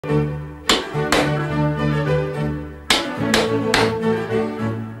A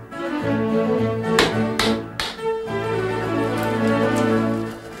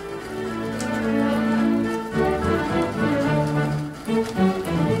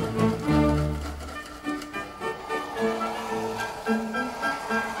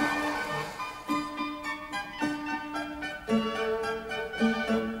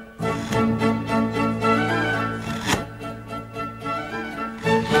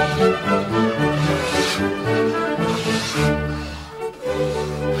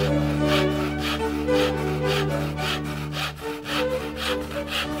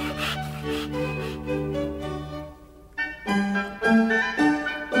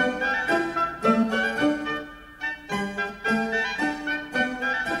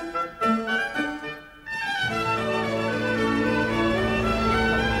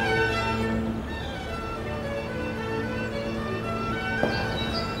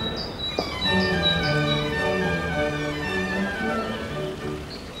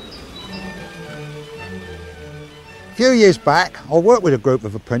few years back I worked with a group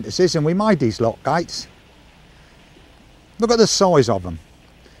of apprentices and we made these lock gates. Look at the size of them.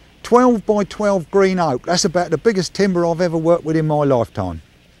 12 by 12 green oak, that's about the biggest timber I've ever worked with in my lifetime.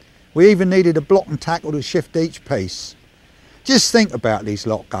 We even needed a block and tackle to shift each piece. Just think about these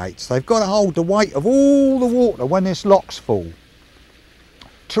lock gates, they've got to hold the weight of all the water when this lock's full.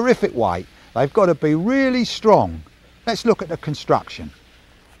 Terrific weight, they've got to be really strong. Let's look at the construction.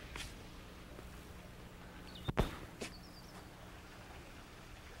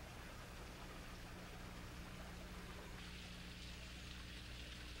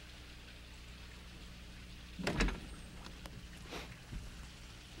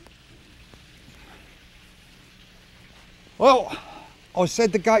 Well, I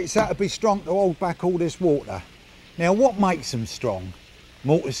said the gates had to be strong to hold back all this water. Now what makes them strong?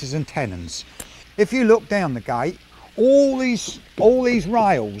 Mortises and tenons. If you look down the gate, all these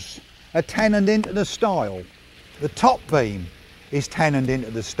rails are tenoned into the stile. The top beam is tenoned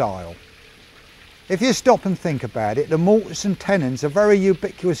into the stile. If you stop and think about it, the mortise and tenons are a very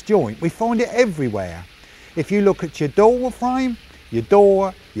ubiquitous joint. We find it everywhere. If you look at your door frame, your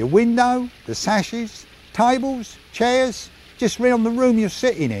door, your window, the sashes, tables, chairs, just around the room you're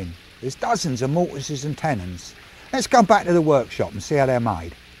sitting in. There's dozens of mortises and tenons. Let's go back to the workshop and see how they're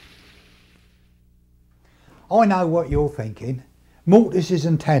made. I know what you're thinking. Mortises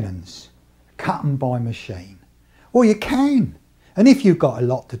and tenons, cut them by machine. Well, you can. And if you've got a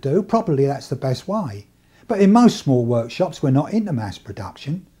lot to do, probably that's the best way. But in most small workshops, we're not into mass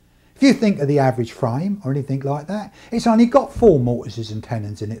production. If you think of the average frame or anything like that, it's only got 4 mortises and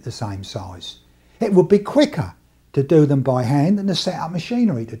tenons in it the same size. It would be quicker to do them by hand than to set up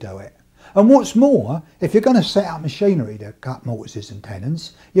machinery to do it. And what's more, if you're going to set up machinery to cut mortises and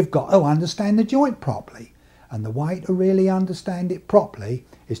tenons, you've got to understand the joint properly. And the way to really understand it properly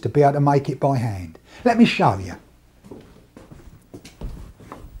is to be able to make it by hand. Let me show you.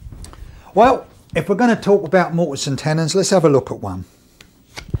 Well, if we're going to talk about mortise and tenons, let's have a look at one.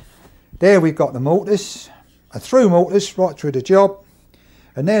 There we've got the mortise, a through mortise right through the job.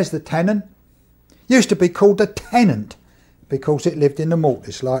 And there's the tenon. Used to be called the tenant because it lived in the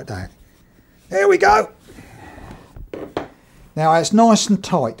mortise like that. There we go. Now it's nice and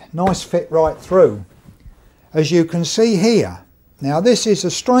tight, nice fit right through. As you can see here, now this is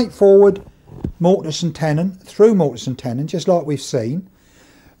a straightforward mortise and tenon, through mortise and tenon, just like we've seen.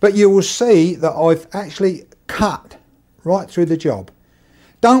 But you will see that I've actually cut right through the job.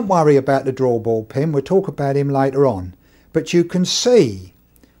 Don't worry about the drawball pin, we'll talk about him later on. But you can see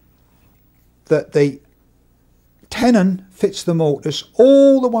that the tenon fits the mortise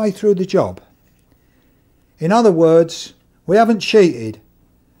all the way through the job. In other words, we haven't cheated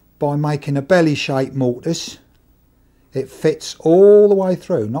by making a belly-shaped mortise. It fits all the way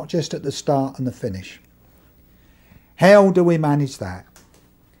through, not just at the start and the finish. How do we manage that?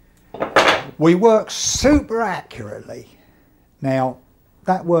 We work super accurately. Now,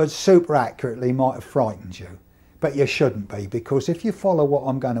 that word super accurately might have frightened you, but you shouldn't be, because if you follow what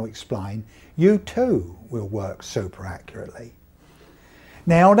I'm going to explain, you too will work super accurately.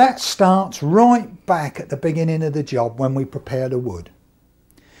 Now that starts right back at the beginning of the job when we prepare the wood.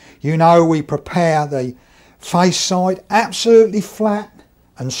 You know, we prepare the face side absolutely flat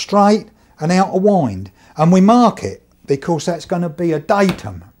and straight and out of wind, and we mark it because that's going to be a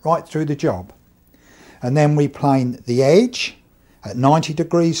datum right through the job. And then we plane the edge at 90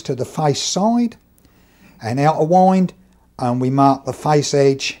 degrees to the face side and out of wind, and we mark the face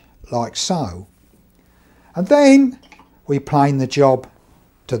edge like so. And then we plane the job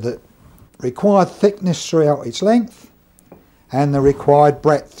to the required thickness throughout its length, and the required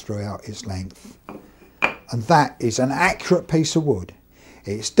breadth throughout its length. And that is an accurate piece of wood.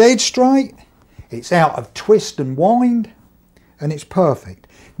 It's dead straight, it's out of twist and wind, and it's perfect.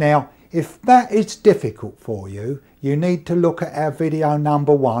 Now, if that is difficult for you, you need to look at our video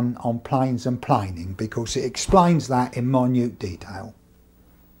number 1 on planes and planing, because it explains that in minute detail.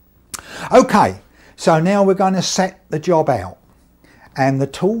 Okay, so now we're going to set the job out. And the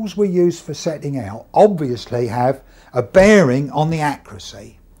tools we use for setting out obviously have a bearing on the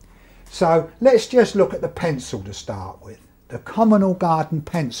accuracy. So let's just look at the pencil to start with. The common or garden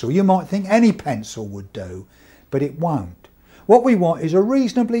pencil. You might think any pencil would do, but it won't. What we want is a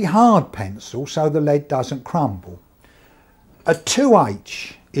reasonably hard pencil so the lead doesn't crumble. A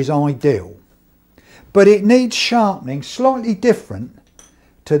 2H is ideal, but it needs sharpening slightly different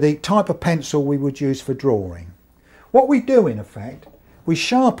to the type of pencil we would use for drawing. What we do in effect, we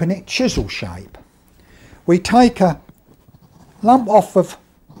sharpen it chisel shape. We take a lump off of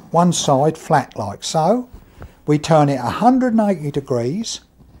one side flat like so, we turn it 180 degrees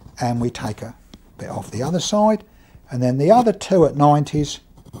and we take a bit off the other side, and then the other two at 90s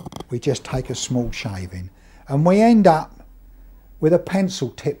we just take a small shaving, and we end up with a pencil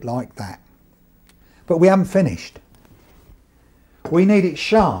tip like that. But we haven't finished. We need it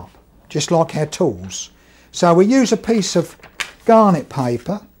sharp, just like our tools. So we use a piece of garnet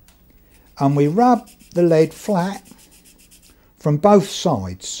paper and we rub the lead flat from both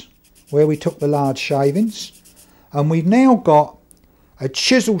sides where we took the large shavings, and we've now got a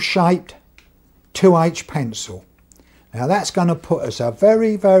chisel shaped 2H pencil. Now that's going to put us a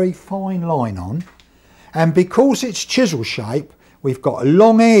very, very fine line on, and because it's chisel shape, we've got a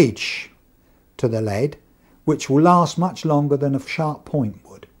long edge to the lead which will last much longer than a sharp point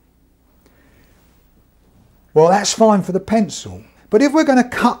would. Well, that's fine for the pencil, but if we're going to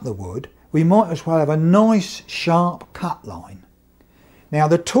cut the wood, we might as well have a nice sharp cut line. Now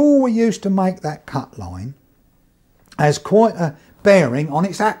the tool we use to make that cut line has quite a bearing on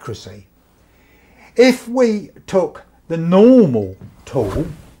its accuracy. If we took the normal tool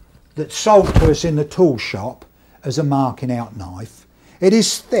that's sold to us in the tool shop as a marking out knife, it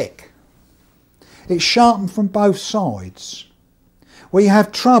is thick. It's sharpened from both sides. We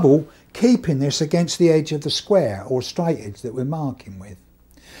have trouble keeping this against the edge of the square or straight edge that we're marking with.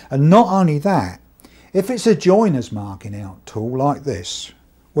 And not only that, if it's a joiner's marking out tool like this,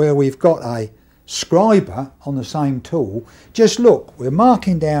 where we've got a scriber on the same tool, just look, we're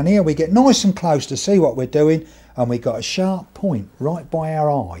marking down here, we get nice and close to see what we're doing, and we've got a sharp point right by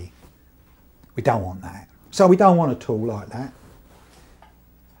our eye. We don't want that. So we don't want a tool like that.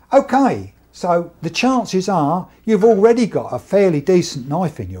 Okay, so the chances are you've already got a fairly decent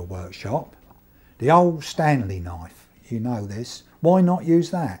knife in your workshop. The old Stanley knife, you know this. Why not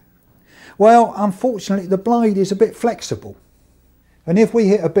use that? Well, unfortunately the blade is a bit flexible, and if we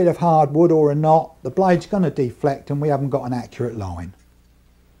hit a bit of hardwood or a knot, the blade's going to deflect and we haven't got an accurate line.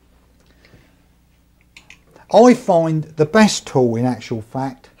 I find the best tool, in actual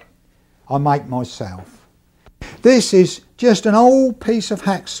fact, I make myself. This is just an old piece of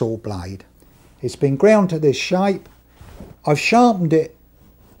hacksaw blade. It's been ground to this shape. I've sharpened it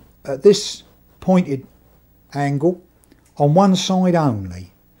at this pointed angle on one side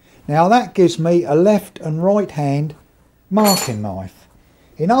only. Now that gives me a left and right hand marking knife.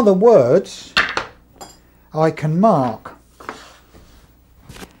 In other words, I can mark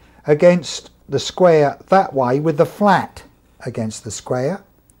against the square that way with the flat against the square,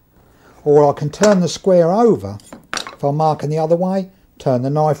 or I can turn the square over if I'm marking the other way, turn the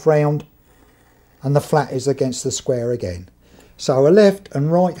knife round and the flat is against the square again. So a left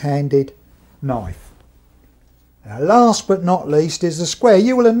and right handed knife. Now last but not least is the square.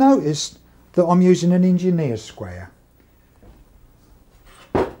 You will have noticed that I'm using an engineer's square.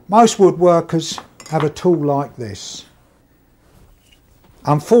 Most woodworkers have a tool like this.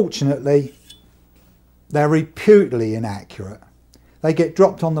 Unfortunately, they're reputedly inaccurate. They get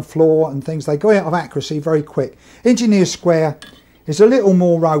dropped on the floor and things, they go out of accuracy very quick. Engineer's square is a little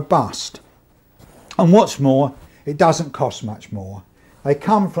more robust, and what's more, it doesn't cost much more. They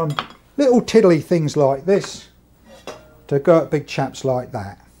come from little tiddly things like this to go at big chaps like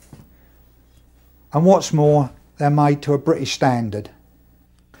that. And what's more, they're made to a British standard.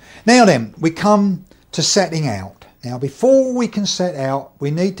 Now then, we come to setting out. Now before we can set out,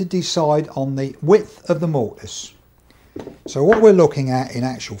 we need to decide on the width of the mortise. So what we're looking at in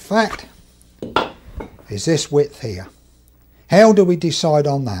actual fact is this width here. How do we decide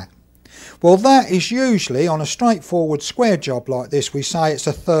on that? Well, that is usually, on a straightforward square job like this, we say it's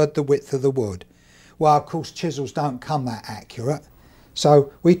a third the width of the wood. Well, of course chisels don't come that accurate,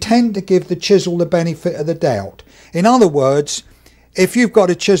 So we tend to give the chisel the benefit of the doubt. In other words, if you've got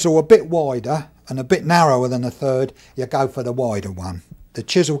a chisel a bit wider and a bit narrower than a third, you go for the wider one. The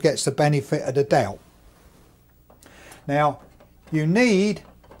chisel gets the benefit of the doubt. Now, you need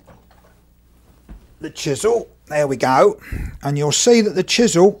the chisel, there we go, and you'll see that the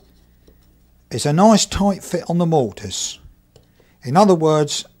chisel is a nice tight fit on the mortise. In other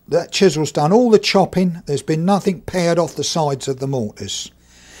words, that chisel's done all the chopping, there's been nothing pared off the sides of the mortise.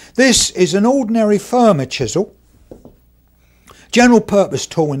 This is an ordinary firmer chisel, general purpose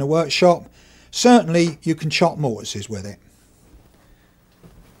tool in the workshop. Certainly you can chop mortises with it.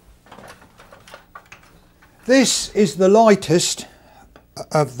 This is the lightest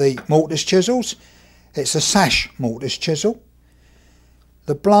of the mortise chisels. It's a sash mortise chisel.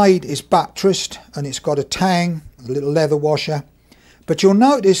 The blade is buttressed and it's got a tang, a little leather washer. But you'll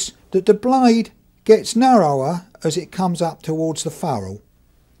notice that the blade gets narrower as it comes up towards the furrow.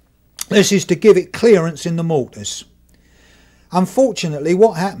 This is to give it clearance in the mortise. Unfortunately,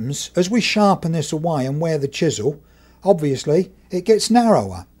 what happens as we sharpen this away and wear the chisel, obviously it gets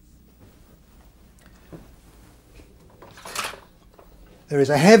narrower. There is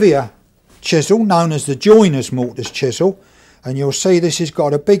a heavier chisel known as the joiner's mortise chisel, and you'll see this has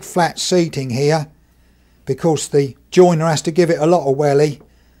got a big flat seating here because the joiner has to give it a lot of welly,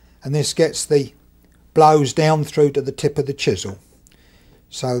 and this gets the blows down through to the tip of the chisel.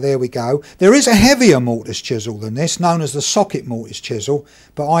 So there we go. There is a heavier mortise chisel than this, known as the socket mortise chisel,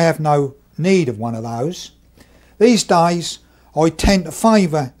 but I have no need of one of those. These days I tend to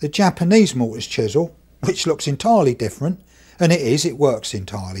favour the Japanese mortise chisel, which looks entirely different, and it works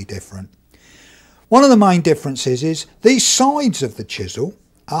entirely different. One of the main differences is these sides of the chisel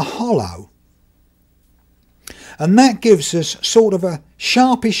are hollow, and that gives us sort of a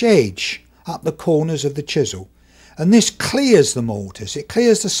sharpish edge up the corners of the chisel. And this clears the mortise, it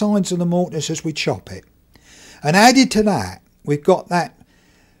clears the sides of the mortise as we chop it. And added to that, we've got that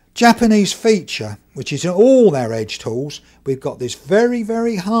Japanese feature, which is in all their edge tools. We've got this very,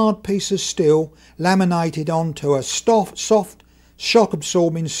 very hard piece of steel laminated onto a soft, shock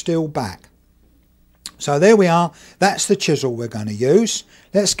absorbing steel back. So there we are, that's the chisel we're going to use.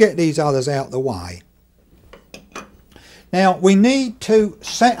 Let's get these others out the way. Now we need to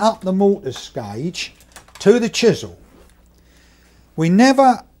set up the mortise gauge to the chisel. We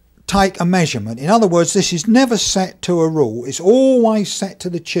never take a measurement. In other words, this is never set to a rule. It's always set to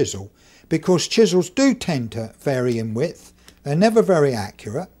the chisel, because chisels do tend to vary in width. They're never very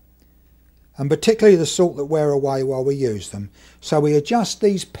accurate, and particularly the sort that wear away while we use them. So we adjust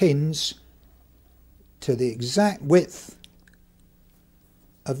these pins to the exact width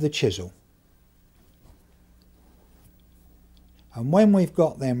of the chisel. And when we've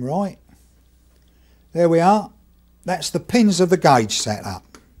got them right, there we are, that's the pins of the gauge set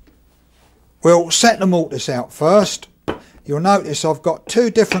up. We'll set the mortise out first. You'll notice I've got two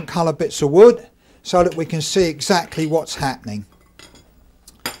different colour bits of wood so that we can see exactly what's happening.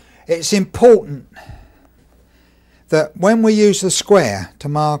 It's important that when we use the square to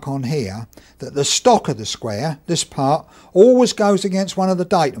mark on here, that the stock of the square, this part, always goes against one of the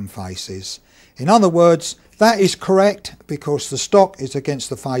datum faces. In other words, that is correct because the stock is against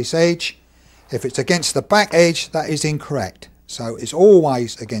the face edge. If it's against the back edge, that is incorrect. So it's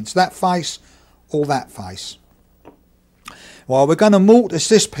always against that face or that face. Well, we're going to mortise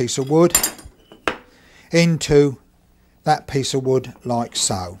this piece of wood into that piece of wood like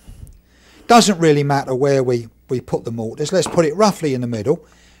so. Doesn't really matter where we put the mortise. Let's put it roughly in the middle.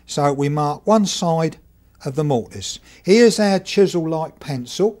 So we mark one side of the mortise. Here's our chisel-like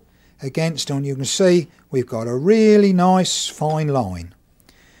pencil against, and you can see we've got a really nice fine line.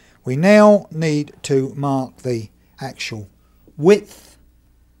 We now need to mark the actual width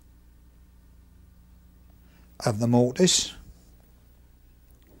of the mortise.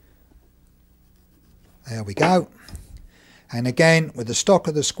 There we go. And again, with the stock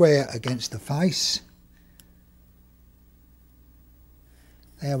of the square against the face.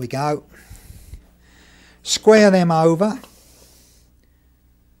 There we go. Square them over,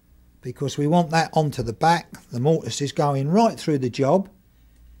 because we want that onto the back. The mortise is going right through the job,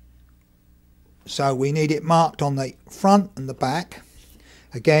 so we need it marked on the front and the back.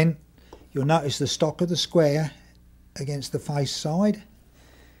 Again, you'll notice the stock of the square against the face side.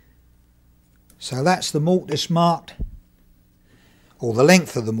 So that's the mortise marked, or the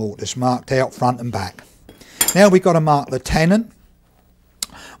length of the mortise marked out front and back. Now we've got to mark the tenon.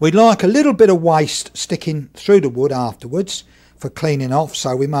 We'd like a little bit of waste sticking through the wood afterwards for cleaning off,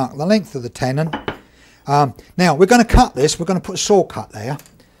 so we mark the length of the tenon. Now we're going to cut this, we're going to put a saw cut there.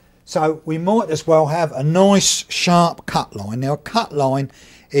 So we might as well have a nice sharp cut line. Now a cut line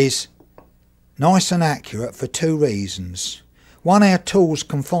is nice and accurate for two reasons. One, our tools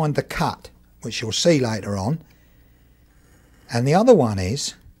can find the cut, which you'll see later on. And the other one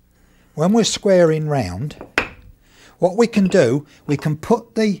is, when we're squaring round, what we can do, we can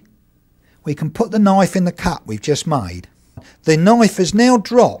put the knife in the cut we've just made. The knife has now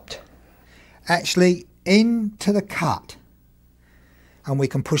dropped actually into the cut, and we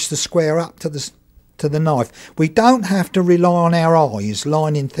can push the square up to the knife. We don't have to rely on our eyes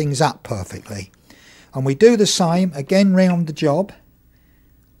lining things up perfectly. And we do the same again round the job.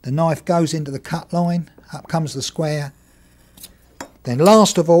 The knife goes into the cut line, up comes the square. Then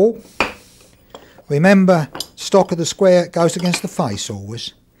last of all, remember, stock of the square goes against the face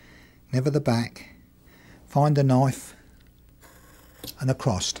always, never the back. Find the knife and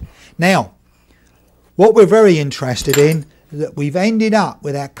across. Now, what we're very interested in is that we've ended up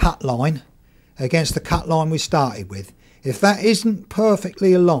with our cut line against the cut line we started with. If that isn't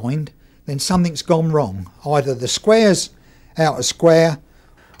perfectly aligned, then something's gone wrong. Either the square's out of square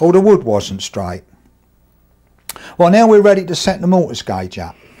or the wood wasn't straight. Well, now we're ready to set the mortise gauge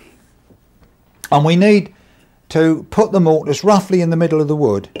up. And we need to put the mortise roughly in the middle of the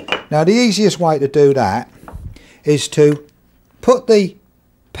wood. Now the easiest way to do that is to put the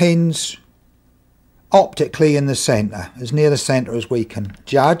pins optically in the centre, as near the centre as we can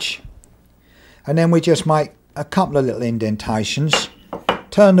judge. And then we just make a couple of little indentations,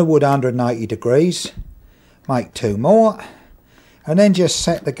 turn the wood 180 degrees, make two more, and then just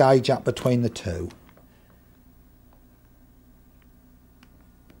set the gauge up between the two.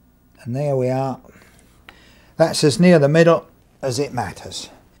 And there we are. That's as near the middle as it matters.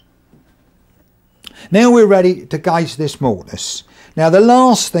 Now we're ready to gauge this mortise. Now the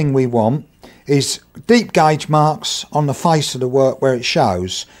last thing we want is deep gauge marks on the face of the work where it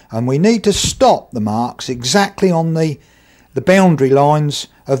shows, and we need to stop the marks exactly on the boundary lines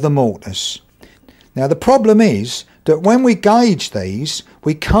of the mortise. Now the problem is that when we gauge these,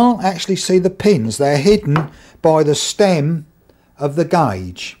 we can't actually see the pins. They're hidden by the stem of the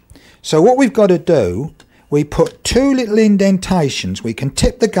gauge. So what we've got to do, we put two little indentations. We can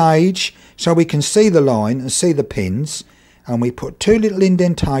tip the gauge so we can see the line and see the pins, and we put two little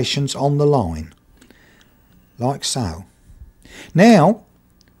indentations on the line, like so. Now,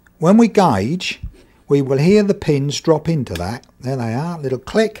 when we gauge, we will hear the pins drop into that. There they are, little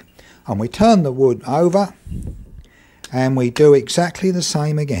click, and we turn the wood over, and we do exactly the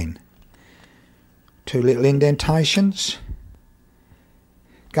same again. Two little indentations,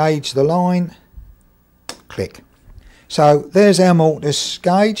 gauge the line, click. So there's our mortise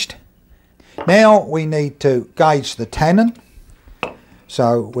gauged. Now we need to gauge the tenon.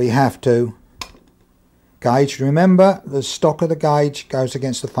 So we have to gauge. Remember, the stock of the gauge goes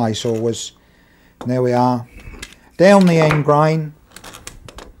against the face always. And there we are. Down the end grain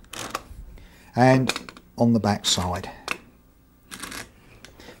and on the back side.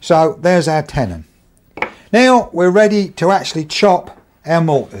 So there's our tenon. Now we're ready to actually chop our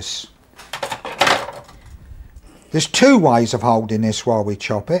mortise. There's two ways of holding this while we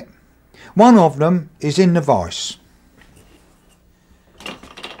chop it. One of them is in the vise.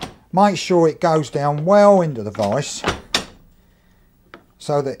 Make sure it goes down well into the vise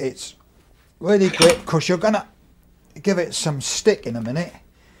so that it's really gripped, because you're going to give it some stick in a minute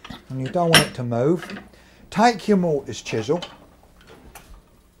and you don't want it to move. Take your mortise chisel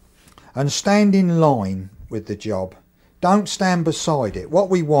and stand in line with the job. Don't stand beside it. What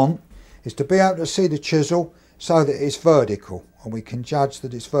we want is to be able to see the chisel so that it's vertical, and we can judge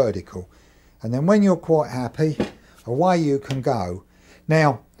that it's vertical. And then when you're quite happy, away you can go.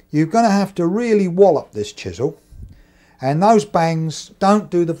 Now, you're going to have to really wallop this chisel, and those bangs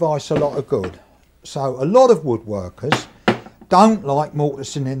don't do the vise a lot of good. So a lot of woodworkers don't like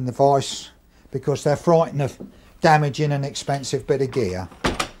mortising in the vise because they're frightened of damaging an expensive bit of gear.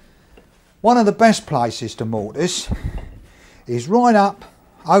 One of the best places to mortise is right up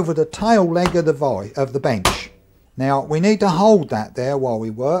over the tail leg of the bench. Now we need to hold that there while we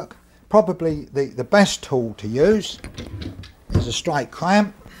work. Probably the best tool to use is a straight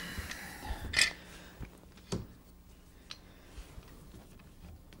clamp.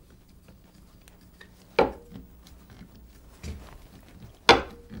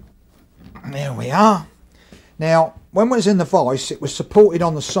 There we are. Now when it was in the vise, it was supported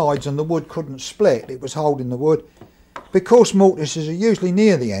on the sides and the wood couldn't split. It was holding the wood. Because mortises are usually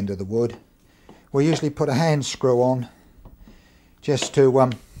near the end of the wood, we usually put a hand screw on just to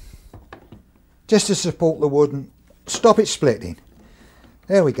support the wood and stop it splitting.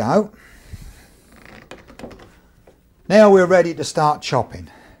 There we go. Now we're ready to start chopping.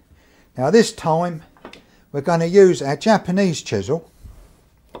 Now this time we're going to use our Japanese chisel,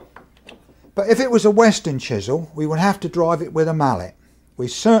 but if it was a Western chisel we would have to drive it with a mallet. We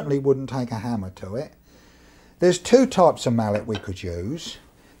certainly wouldn't take a hammer to it. There's two types of mallet we could use.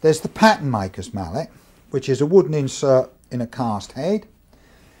 There's the pattern maker's mallet, which is a wooden insert in a cast head,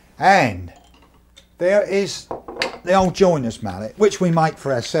 and there is the old joiner's mallet, which we make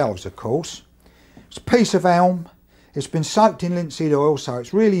for ourselves, of course. It's a piece of elm. It's been soaked in linseed oil, so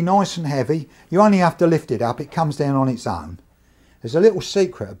it's really nice and heavy. You only have to lift it up, it comes down on its own. There's a little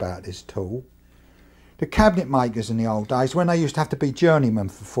secret about this tool. The cabinet makers in the old days, when they used to have to be journeymen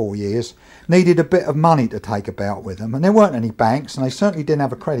for 4 years, needed a bit of money to take about with them, and there weren't any banks, and they certainly didn't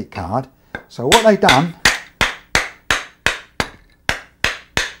have a credit card. So what they done,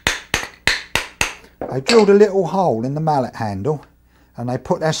 they drilled a little hole in the mallet handle and they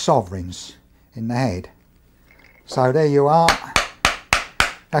put their sovereigns in the head. So there you are.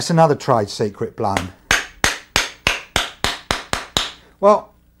 That's another trade secret blown.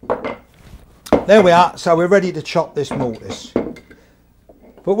 Well, there we are. So we're ready to chop this mortise.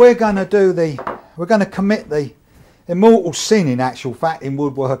 But we're going to commit the immortal sin, in actual fact, in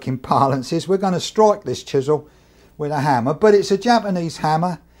woodworking parlances. We're going to strike this chisel with a hammer, but it's a Japanese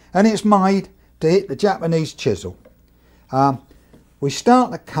hammer and it's made to hit the Japanese chisel. We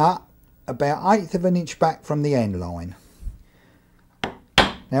start the cut about 1/8 of an inch back from the end line.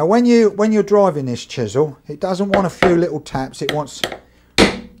 Now when you're driving this chisel, it doesn't want a few little taps, it wants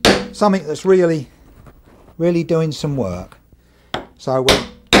something that's really doing some work. So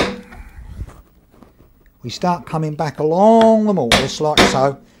we start coming back along the mortise like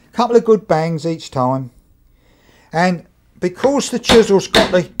so, a couple of good bangs each time, and because the chisel's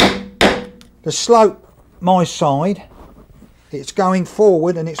got the slope my side, it's going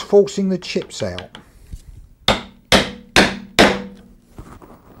forward and it's forcing the chips out.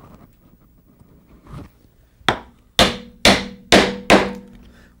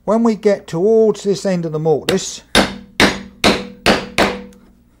 When we get towards this end of the mortise,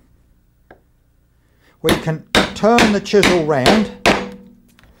 we can turn the chisel round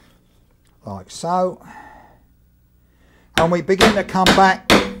like so, and we begin to come back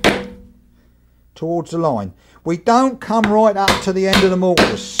towards the line. We don't come right up to the end of the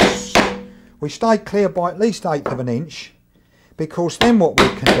mortise. We stay clear by at least 1/8 of an inch, because then what we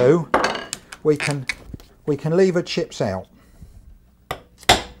can do, we can lever chips out.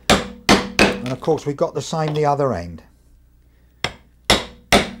 And of course we've got the same the other end.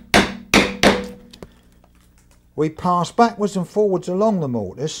 We pass backwards and forwards along the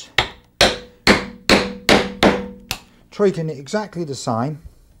mortise, treating it exactly the same.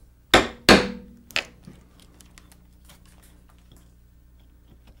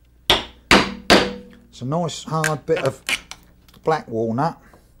 It's a nice hard bit of black walnut.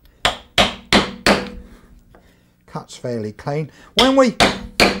 Cuts fairly clean. When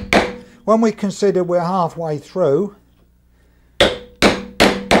we consider we're halfway through,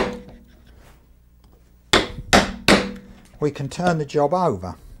 we can turn the job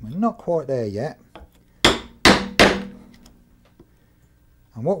over. We're not quite there yet.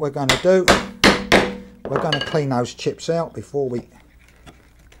 And what we're going to do, we're going to clean those chips out before we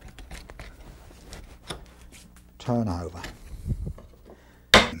turn over.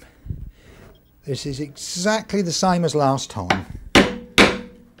 This is exactly the same as last time.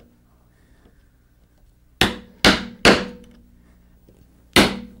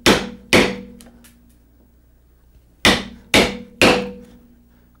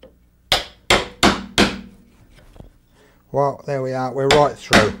 Well, there we are, we're right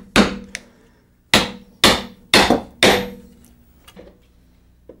through.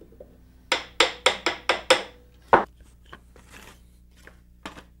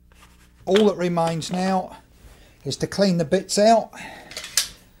 All that remains now is to clean the bits out.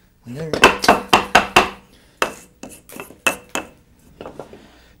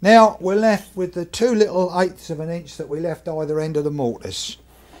 Now we're left with the 2 little 1/8 of an inch that we left either end of the mortise.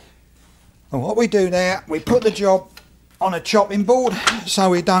 And what we do now, we put the job on a chopping board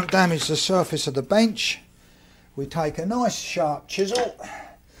so we don't damage the surface of the bench. We take a nice sharp chisel,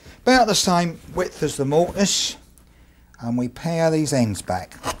 about the same width as the mortise, and we pare these ends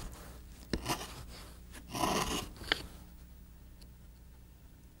back.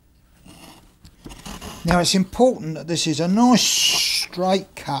 Now it's important that this is a nice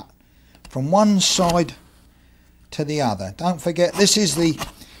straight cut from one side to the other. Don't forget, this is the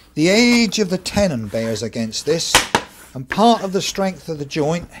edge of the tenon bears against this, and part of the strength of the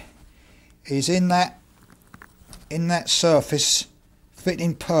joint is in that surface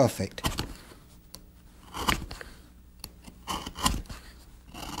fitting perfect.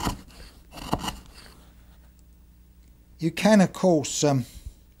 You can of course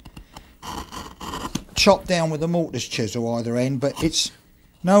chop down with a mortise chisel either end, but it's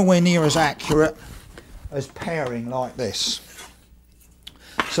nowhere near as accurate as paring like this.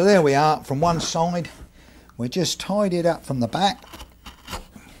 So there we are from one side. We just tied it up from the back.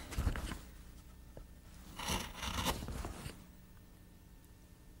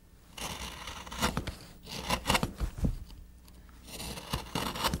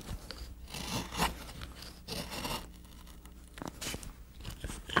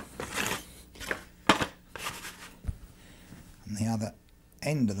 And the other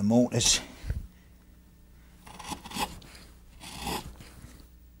end of the mortise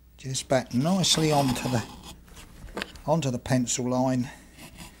just back nicely onto the pencil line.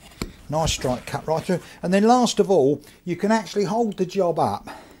 Nice straight cut right through. And then last of all, you can actually hold the job up,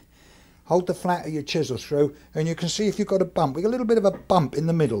 hold the flat of your chisel through, and you can see if you've got a bump. We've got a little bit of a bump in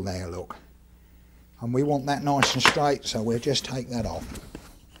the middle there, look, and we want that nice and straight, so we'll just take that off.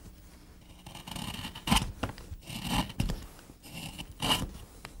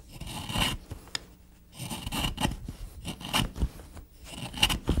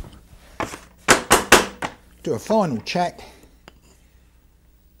 Do a final check.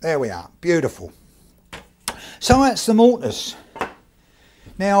 There we are, beautiful. So that's the mortise.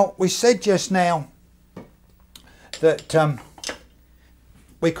 Now we said just now that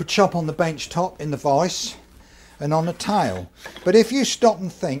we could chop on the bench top in the vise and on the tail, but if you stop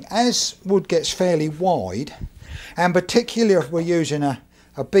and think, as wood gets fairly wide, and particularly if we're using a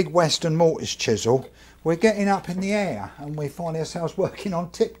big Western mortise chisel, we're getting up in the air and we find ourselves working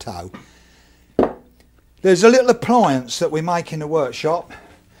on tiptoe. There's a little appliance that we make in the workshop,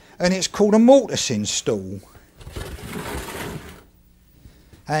 and it's called a mortising stool.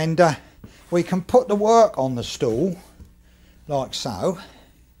 And we can put the work on the stool, like so,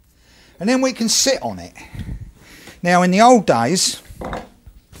 and then we can sit on it. Now in the old days,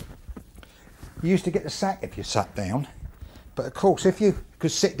 you used to get the sack if you sat down, but of course if you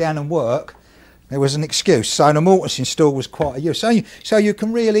could sit down and work, there was an excuse. So the mortising stool was quite a use. So you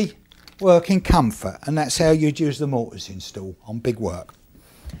can really work in comfort, and that's how you'd use the mortising stool on big work.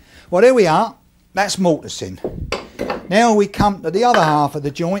 Well, there we are, that's mortising. Now we come to the other half of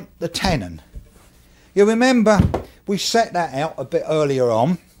the joint, the tenon. You remember we set that out a bit earlier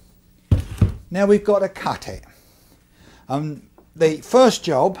on. Now we've got to cut it. The first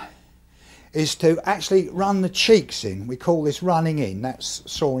job is to actually run the cheeks in. We call this running in. That's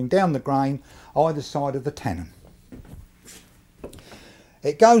sawing down the grain either side of the tenon.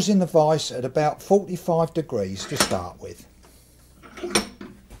 It goes in the vise at about 45 degrees to start with.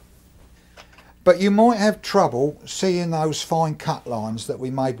 But you might have trouble seeing those fine cut lines that we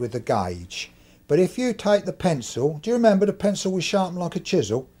made with the gauge. But if you take the pencil, do you remember the pencil was sharpened like a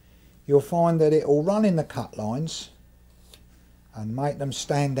chisel? You'll find that it will run in the cut lines and make them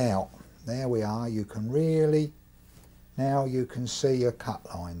stand out. There we are, you can really, now you can see your cut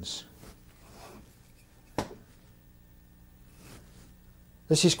lines.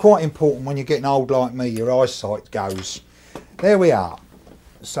 This is quite important when you're getting old like me, your eyesight goes. There we are.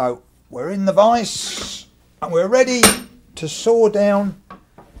 So we're in the vise and we're ready to saw down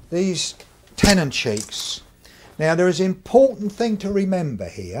these tenon cheeks. Now there is an important thing to remember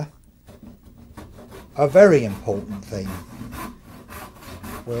here, a very important thing.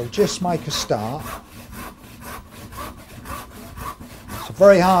 We'll just make a start. It's a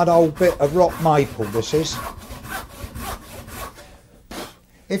very hard old bit of rock maple, this is.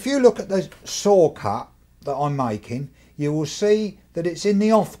 If you look at the saw cut that I'm making, you will see that it's in the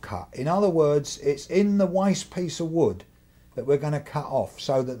offcut. In other words, it's in the waste piece of wood that we're going to cut off,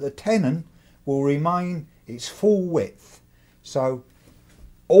 so that the tenon will remain its full width. So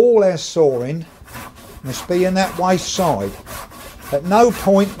all our sawing must be in that waste side. At no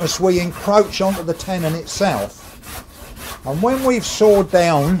point must we encroach onto the tenon itself. And when we've sawed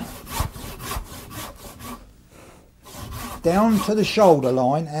down to the shoulder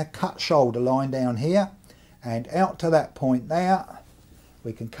line, our cut shoulder line down here, and out to that point there,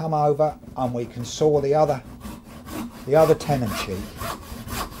 we can come over and we can saw the other tenon cheek.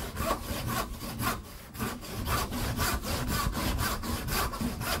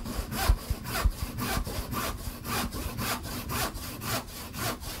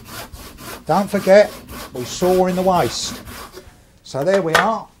 Don't forget, we saw in the waste. So there we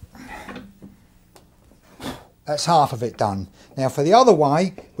are. That's half of it done. Now for the other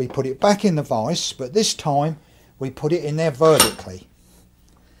way, we put it back in the vise, but this time we put it in there vertically.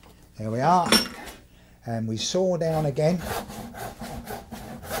 There we are. And we saw down again.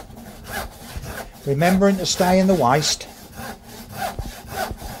 Remembering to stay in the waist.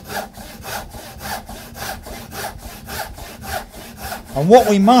 And what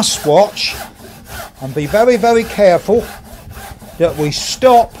we must watch and be very, very careful that we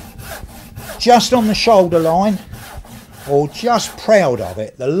stop just on the shoulder line or just proud of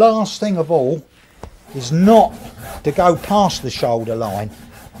it. The last thing of all is not to go past the shoulder line,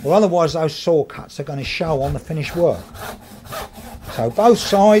 or otherwise those saw cuts are going to show on the finished work. So both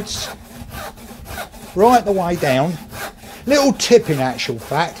sides, right the way down. Little tip in actual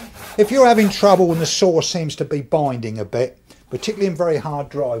fact, if you're having trouble and the saw seems to be binding a bit, particularly in very hard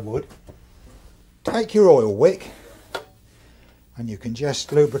dry wood, take your oil wick and you can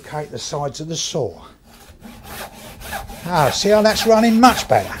just lubricate the sides of the saw. Ah, see how that's running much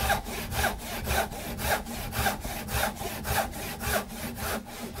better.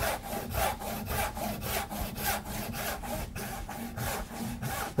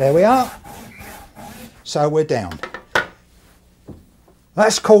 There we are. So we're down.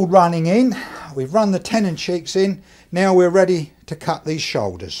 That's called running in. We've run the tenon cheeks in. Now we're ready to cut these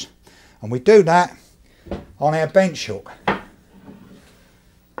shoulders. And we do that on our bench hook.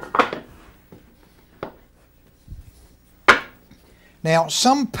 Now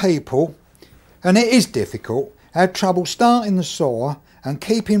some people, and it is difficult, have trouble starting the saw and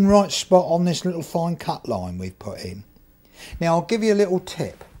keeping right spot on this little fine cut line we've put in. Now I'll give you a little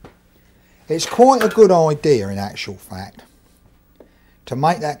tip. It's quite a good idea in actual fact to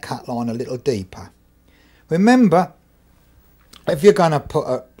make that cut line a little deeper. Remember, if you're going to put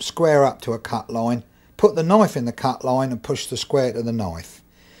a square up to a cut line, put the knife in the cut line and push the square to the knife.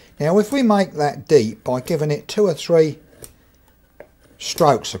 Now if we make that deep by giving it 2 or 3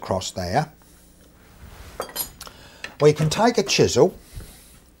 strokes across there, we can take a chisel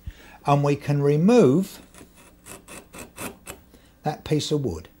and we can remove that piece of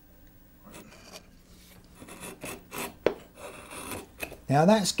wood. Now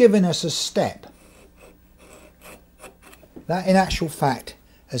that's giving us a step. That in actual fact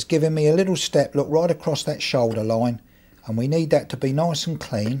has given me a little step, look, right across that shoulder line, and we need that to be nice and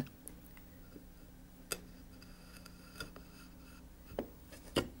clean.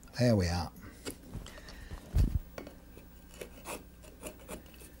 There we are.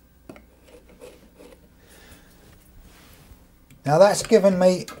 Now that's given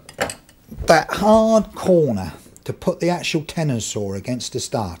me that hard corner to put the actual tenon saw against to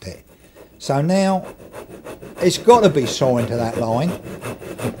start it. So now it's got to be sawing to that line.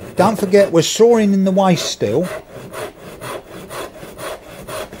 Don't forget we're sawing in the waist still.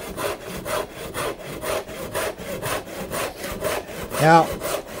 Now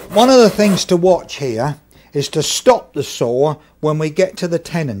one of the things to watch here is to stop the saw when we get to the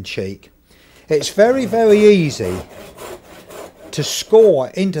tenon cheek. It's very, very easy to score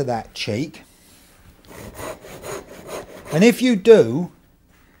into that cheek, and if you do,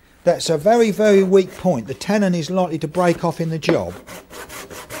 that's a very, very weak point. The tenon is likely to break off in the job.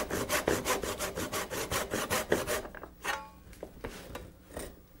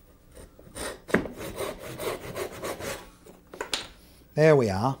 There we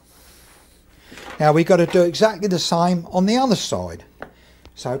are. Now we've got to do exactly the same on the other side.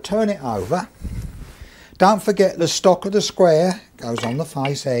 So turn it over. Don't forget the stock of the square goes on the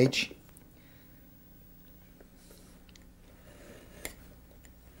face edge.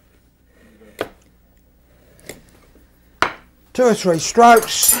 Two or 3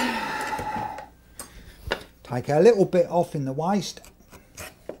 strokes. Take a little bit off in the waist.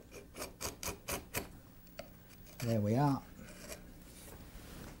 There we are.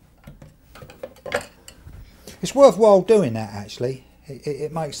 It's worthwhile doing that actually.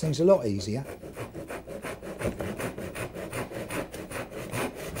 It makes things a lot easier.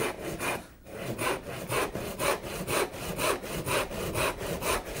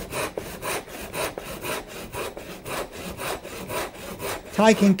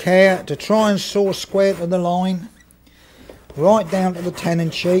 Taking care to try and saw square to the line, right down to the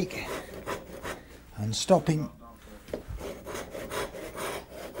tenon cheek, and stopping.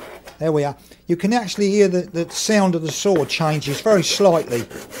 There we are. You can actually hear the sound of the saw changes very slightly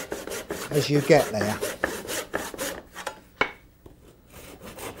as you get there.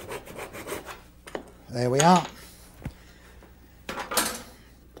 There we are.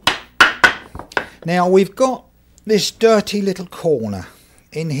 Now we've got this dirty little corner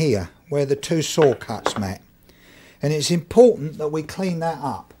in here where the 2 saw cuts met, and it's important that we clean that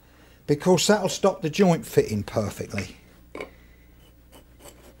up because that'll stop the joint fitting perfectly.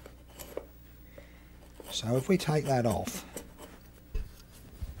 So if we take that off,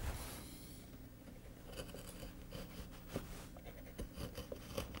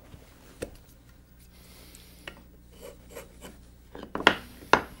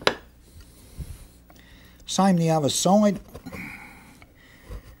 same the other side.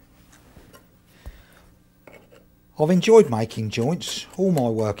 I've enjoyed making joints all my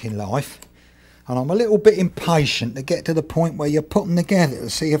working life, and I'm a little bit impatient to get to the point where you put them together to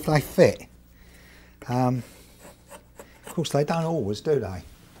see if they fit. Of course they don't always, do they?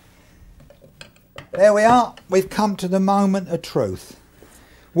 There we are, we've come to the moment of truth.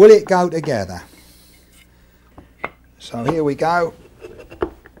 Will it go together? So here we go.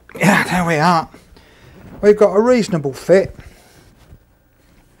 Yeah, there we are. We've got a reasonable fit.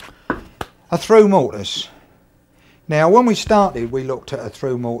 A through mortise. Now when we started we looked at a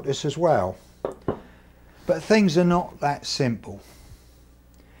through mortise as well, but things are not that simple.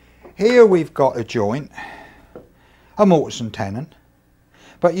 Here we've got a joint, a Mortise and Tenon,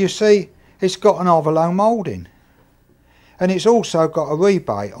 but you see it's got an overload moulding, and it's also got a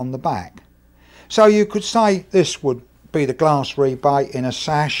rebate on the back. So you could say this would be the glass rebate in a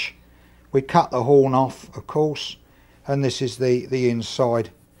sash. We cut the horn off, of course, and this is the inside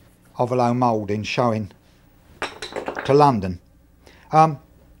overload moulding showing to London.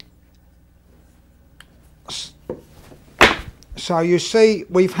 So you see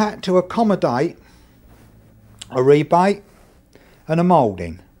we've had to accommodate a rebate and a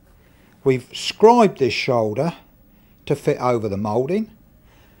moulding. We've scribed this shoulder to fit over the moulding,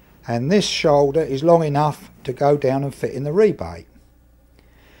 and this shoulder is long enough to go down and fit in the rebate.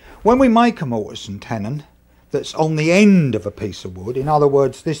 When we make a Mortise and Tenon that's on the end of a piece of wood, in other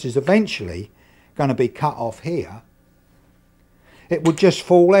words this is eventually going to be cut off here, it would just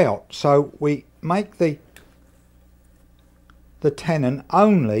fall out. So we make the tenon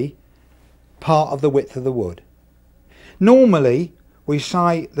only part of the width of the wood. Normally we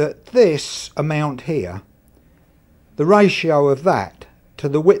say that this amount here, the ratio of that to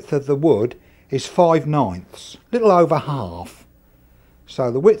the width of the wood is 5/9, little over half.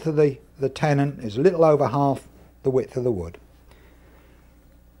 So the width of the tenon is a little over half the width of the wood.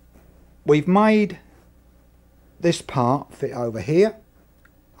 We've made this part fit over here,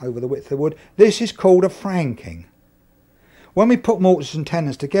 over the width of the wood. This is called a franking. When we put mortise and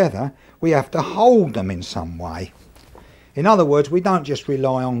tenons together, we have to hold them in some way. In other words, we don't just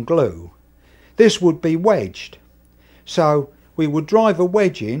rely on glue. This would be wedged. So we would drive a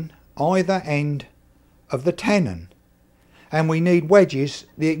wedge in either end of the tenon, and we need wedges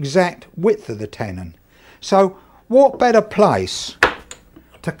the exact width of the tenon. So what better place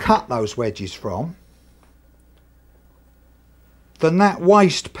to cut those wedges from than that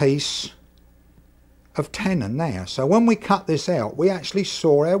waste piece of tenon there. So when we cut this out, we actually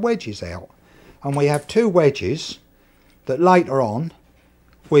saw our wedges out, and we have two wedges that later on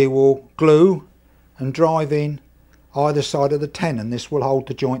we will glue and drive in either side of the tenon. This will hold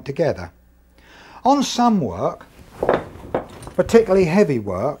the joint together. On some work, particularly heavy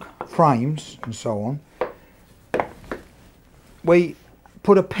work, frames and so on, we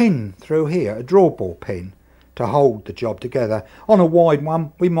put a pin through here, a drawbore pin, to hold the job together. On a wide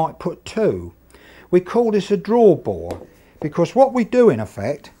one we might put two. We call this a drawbore because what we do in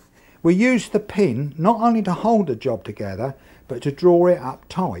effect, we use the pin not only to hold the job together but to draw it up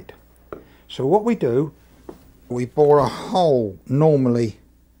tight. So what we do, we bore a hole normally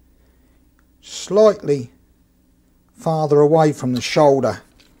slightly farther away from the shoulder.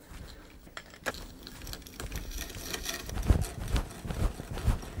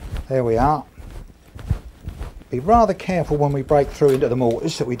 There we are. Be rather careful when we break through into the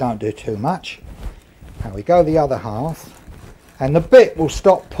mortise that we don't do too much. And we go the other half, and the bit will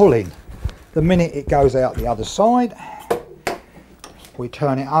stop pulling the minute it goes out the other side. We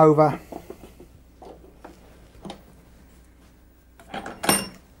turn it over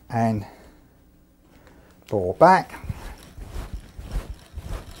and bore back.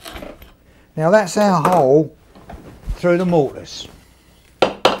 Now that's our hole through the mortise.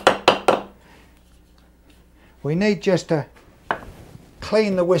 We need just to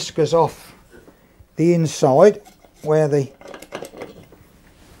clean the whiskers off the inside where the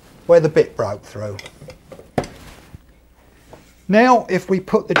bit broke through. Now if we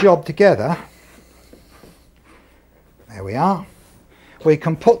put the job together, there we are, we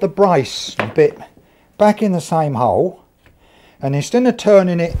can put the brace bit back in the same hole, and instead of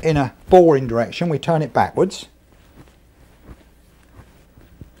turning it in a boring direction, we turn it backwards.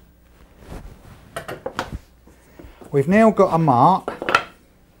 We've now got a mark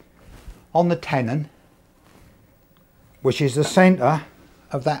on the tenon, which is the centre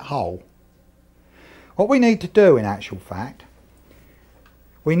of that hole. What we need to do in actual fact,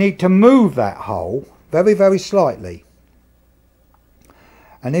 we need to move that hole very, very slightly.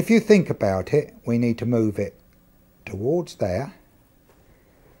 And if you think about it, we need to move it towards there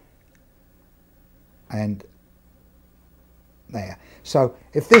and there. So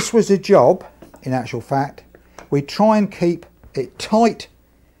if this was a job, in actual fact, we try and keep it tight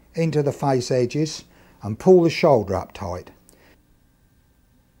into the face edges and pull the shoulder up tight.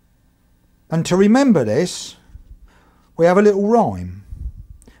 And to remember this, we have a little rhyme,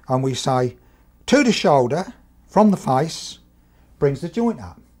 and we say, to the shoulder from the face brings the joint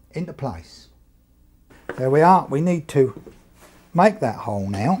up into place. There we are. We need to make that hole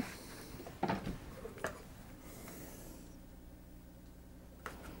now.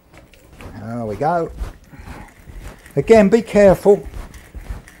 There we go. Again, be careful.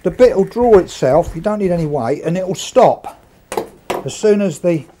 The bit will draw itself, you don't need any weight, and it will stop as soon as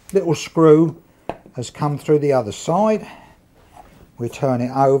the little screw has come through the other side. We turn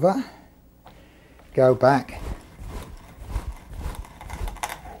it over, go back.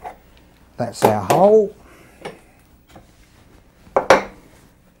 That's our hole.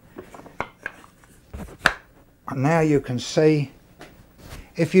 And now you can see,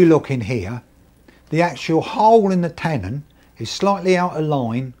 if you look in here, the actual hole in the tenon is slightly out of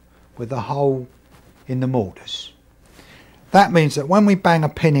line with the hole in the mortise. That means that when we bang a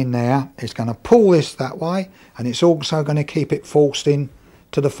pin in there, it's going to pull this that way, and it's also going to keep it forced in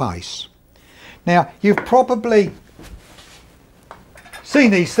to the face. Now, you've probably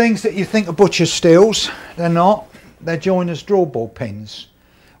seen these things that you think are butcher's steels. They're not. They're joiner's drawball pins.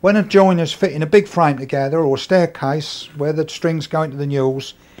 When a joiner's fitting a big frame together, or a staircase where the strings go into the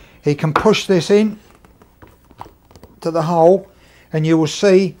newels, he can push this in to the hole, and you will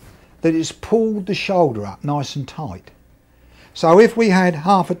see that it's pulled the shoulder up nice and tight. So if we had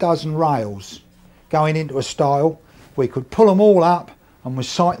half a dozen rails going into a stile, we could pull them all up and we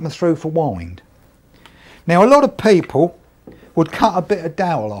sight them through for wind. Now, a lot of people would cut a bit of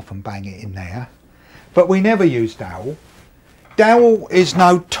dowel off and bang it in there, but we never use dowel. Dowel is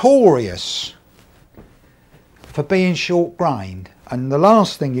notorious for being short grained, and the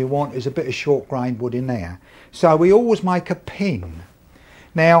last thing you want is a bit of short grained wood in there. So we always make a pin.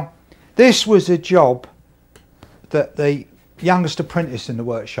 Now, this was a job that the youngest apprentice in the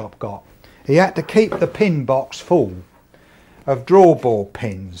workshop got. He had to keep the pin box full of drawball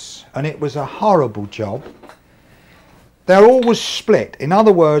pins, and it was a horrible job. They're always split. In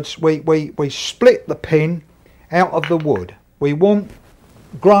other words, we split the pin out of the wood. We want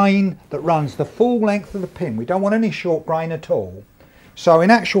grain that runs the full length of the pin. We don't want any short grain at all. So in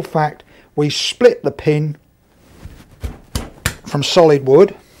actual fact, we split the pin from solid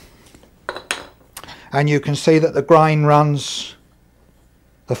wood, and you can see that the grain runs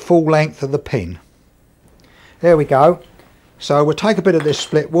the full length of the pin. There we go. So we'll take a bit of this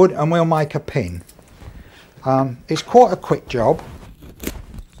split wood and we'll make a pin. It's quite a quick job.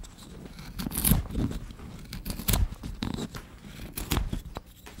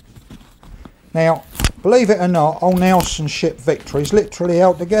 Now, believe it or not, old Nelson ship Victory's literally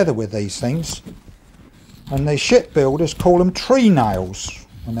held together with these things, and the shipbuilders call them tree nails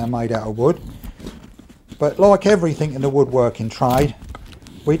when they're made out of wood. But like everything in the woodworking trade,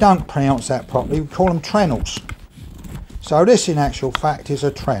 we don't pronounce that properly, we call them trennels. So this in actual fact is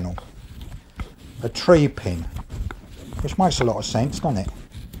a trennel, a tree pin, which makes a lot of sense, doesn't it?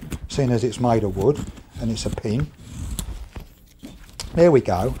 Seeing as it's made of wood and it's a pin. There we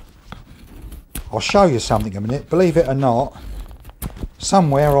go. I'll show you something in a minute. Believe it or not,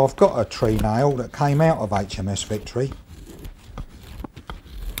 somewhere I've got a tree nail that came out of HMS Victory.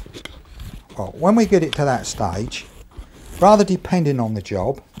 Well, when we get it to that stage, rather depending on the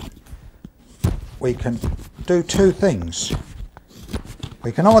job, we can do two things.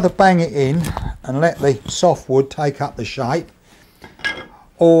 We can either bang it in and let the soft wood take up the shape,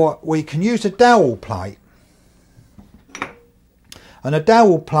 or we can use a dowel plate. And a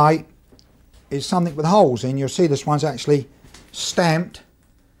dowel plate is something with holes in. You'll see this one's actually stamped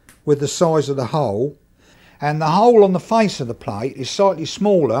with the size of the hole, and the hole on the face of the plate is slightly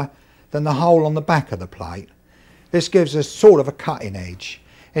smaller than the hole on the back of the plate. This gives us sort of a cutting edge,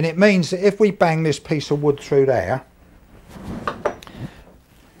 and it means that if we bang this piece of wood through there,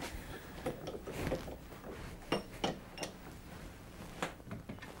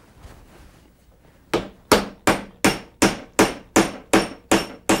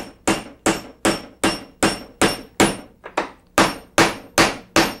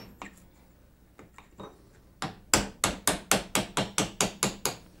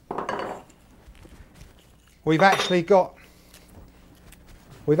 we've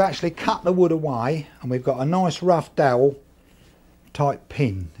actually cut the wood away, and we've got a nice rough dowel type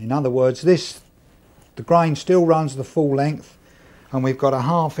pin. In other words, the grain still runs the full length, and we've got a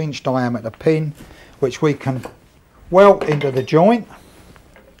 1/2 inch diameter pin which we can welt into the joint.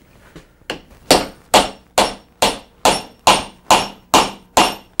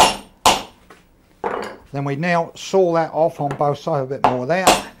 Then then we now saw that off on both sides, a bit more there.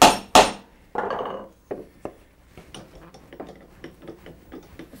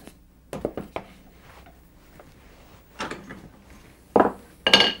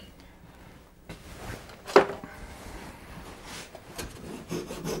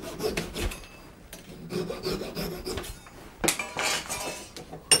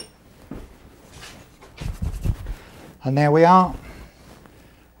 And there we are.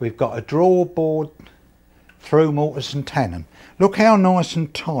 We've got a draw board through Mortise and Tenon. Look how nice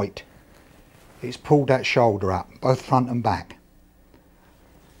and tight it's pulled that shoulder up, both front and back.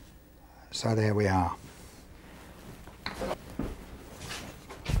 So there we are.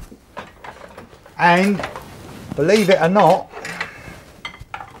 And believe it or not,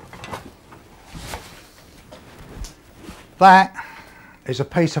 that is a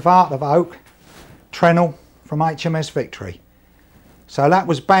piece of Art of Oak Trenel from HMS Victory. So that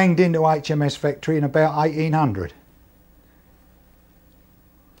was banged into HMS Victory in about 1800.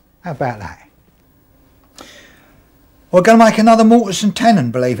 How about that? We're going to make another Mortise and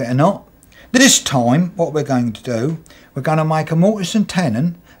Tenon, believe it or not. This time what we're going to do, we're going to make a Mortise and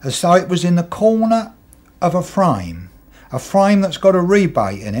Tenon as though it was in the corner of a frame that's got a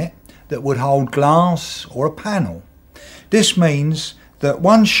rebate in it that would hold glass or a panel. This means that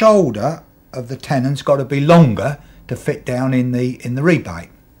one shoulder of the tenon's got to be longer to fit down in the rebate.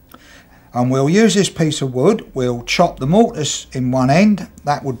 And we'll use this piece of wood. We'll chop the mortise in one end,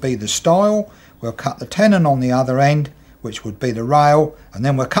 that would be the stile. We'll cut the tenon on the other end, which would be the rail, and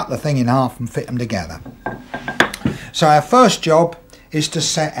then we'll cut the thing in half and fit them together. So our first job is to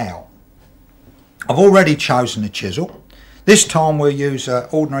set out. I've already chosen a chisel. This time we'll use an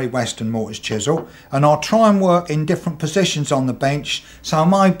ordinary Western mortise chisel, and I'll try and work in different positions on the bench, so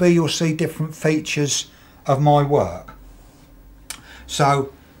maybe you'll see different features of my work.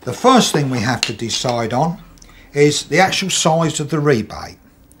 So the first thing we have to decide on is the actual size of the rebate.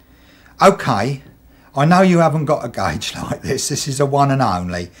 Okay, I know you haven't got a gauge like this. This is a one and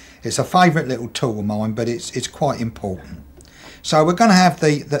only. It's a favourite little tool of mine, but it's quite important. So we're going to have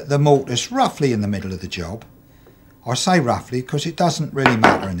the mortise roughly in the middle of the job. I say roughly because it doesn't really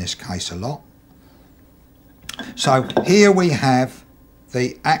matter in this case a lot. So here we have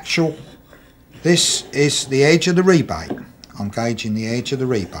the actual, this is the edge of the rebate. I'm gauging the edge of the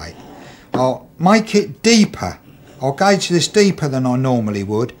rebate. I'll make it deeper. I'll gauge this deeper than I normally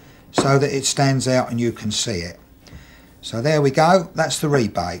would so that it stands out and you can see it. So there we go, that's the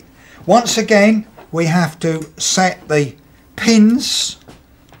rebate. Once again, we have to set the pins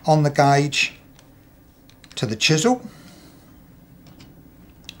on the gauge to the chisel.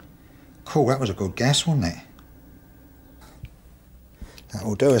 Cool, that was a good guess, wasn't it? That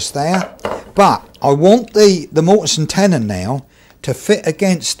will do us there. But I want the Mortise and Tenon now to fit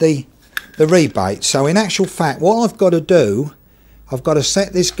against the rebate. So in actual fact, what I've got to do, I've got to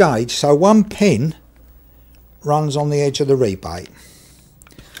set this gauge so one pin runs on the edge of the rebate.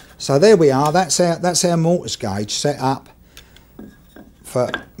 So there we are, that's our mortise gauge set up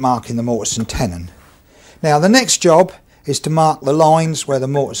for marking the Mortise and Tenon. Now the next job is to mark the lines where the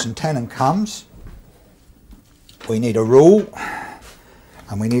Mortise and Tenon comes. We need a rule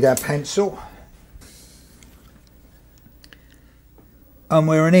and we need our pencil. And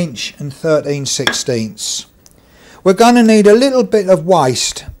we're 1 inch and 13/16. We're going to need a little bit of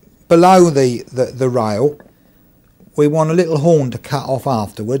waste below the rail. We want a little horn to cut off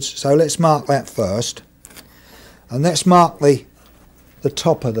afterwards, so let's mark that first. And let's mark the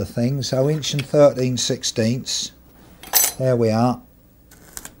top of the thing, so 1 inch and 13/16. There we are.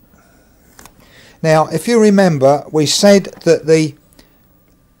 Now if you remember, we said that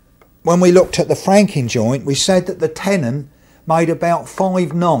when we looked at the franking joint, we said that the tenon made about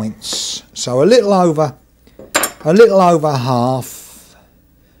 5/9, so a little over half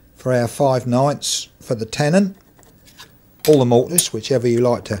for our 5/9 for the tenon, or the mortise, whichever you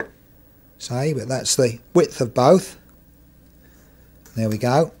like to say, but that's the width of both. There we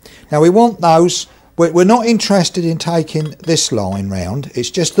go. Now we want those, we're not interested in taking this line round,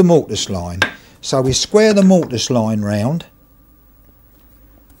 it's just the mortise line. So we square the mortise line round.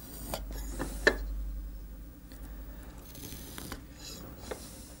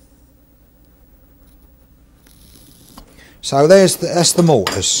 So that's the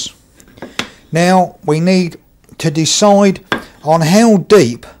mortise. Now we need to decide on how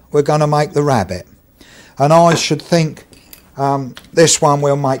deep we're going to make the rabbet. And I should think this one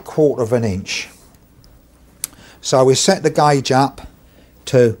we'll make 1/4 inch. So we set the gauge up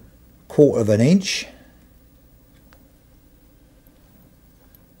to 1/4 inch.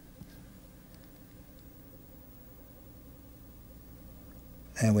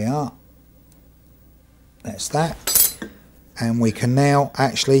 There we are. That's that. And we can now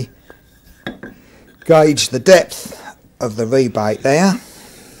actually gauge the depth of the rebate there.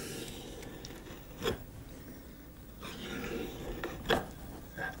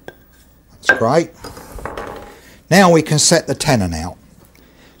 That's great. Now we can set the tenon out.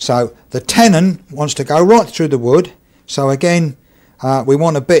 So the tenon wants to go right through the wood. So again, we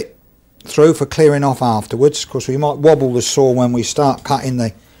want a bit through for clearing off afterwards, because we might wobble the saw when we start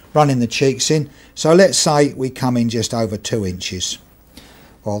running the cheeks in. So let's say we come in just over 2 inches.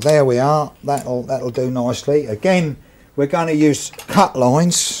 Well, there we are. That'll do nicely. Again, we're going to use cut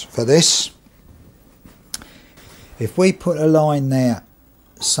lines for this. If we put a line there,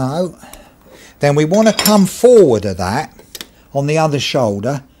 so, then we want to come forward of that on the other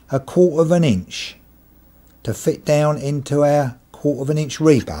shoulder 1/4 inch to fit down into our 1/4 inch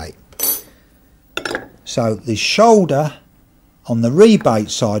rebate. So the shoulder on the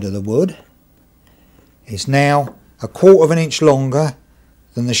rebate side of the wood is now 1/4 inch longer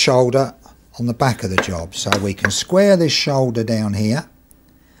than the shoulder on the back of the job. So we can square this shoulder down here,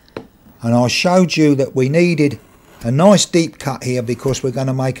 and I showed you that we needed a nice deep cut here because we're going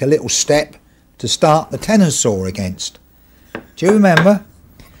to make a little step to start the tenon saw against. Do you remember?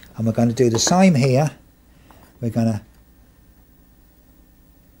 And we're going to do the same here. We're going to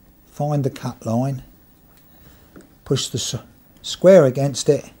find the cut line, push the square against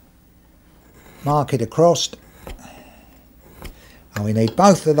it, mark it across, and we need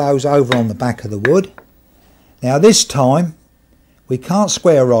both of those over on the back of the wood. Now this time we can't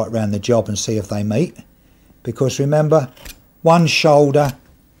square right round the job and see if they meet, because remember, one shoulder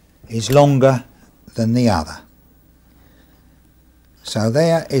is longer than the other. So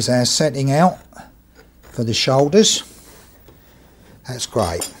there is our setting out for the shoulders. That's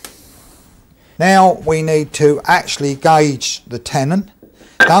great. Now we need to actually gauge the tenon.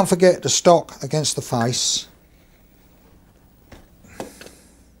 Don't forget to stock against the face.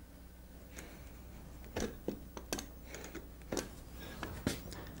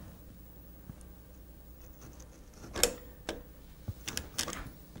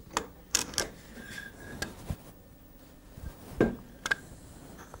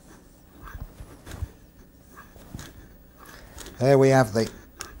 There we have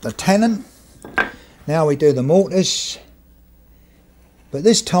the tenon. Now we do the mortise, but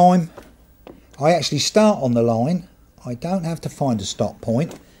this time I actually start on the line. I don't have to find a stop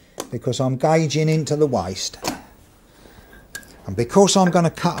point because I'm gauging into the waist. And because I'm going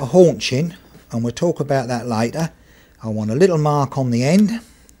to cut a haunch in, and we'll talk about that later, I want a little mark on the end.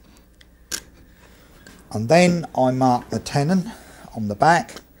 And then I mark the tenon on the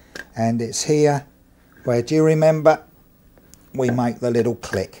back, and it's here where, do you remember, we make the little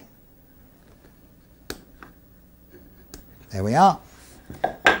click. There we are.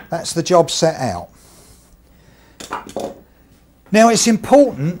 That's the job set out. Now it's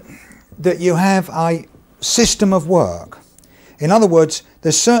important that you have a system of work. In other words,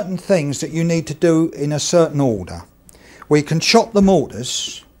 there's certain things that you need to do in a certain order. We can chop the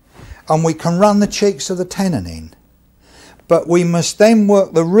mortise and we can run the cheeks of the tenon in, but we must then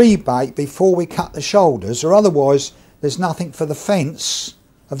work the rebate before we cut the shoulders, or otherwise there's nothing for the fence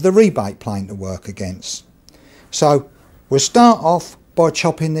of the rebate plane to work against. So we'll start off by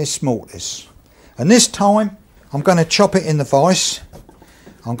chopping this mortise, and this time I'm going to chop it in the vise.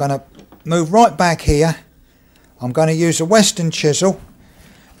 I'm going to move right back here. I'm going to use a Western chisel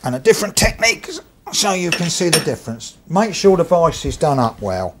and a different technique so you can see the difference. Make sure the vise is done up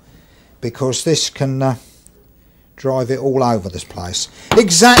well, because this can drive it all over this place.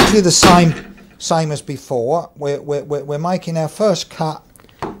 Exactly the same as before. We're making our first cut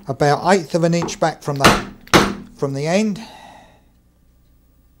about 1/8 of an inch back from the end,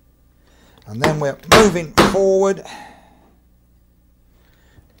 and then we're moving forward,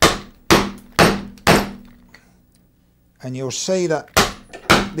 and you'll see that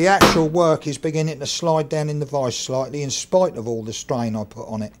the actual work is beginning to slide down in the vise slightly in spite of all the strain I put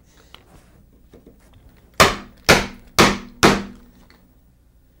on it.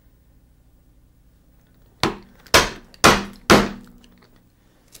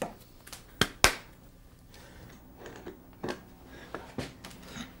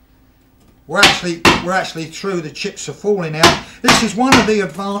 We're actually through, the chips are falling out. This is one of the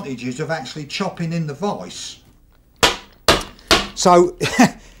advantages of actually chopping in the vise. So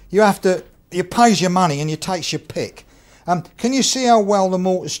you pays your money and you takes your pick. Can you see how well the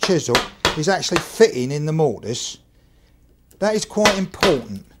mortise chisel is actually fitting in the mortise? That is quite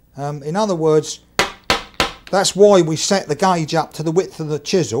important. In other words, that's why we set the gauge up to the width of the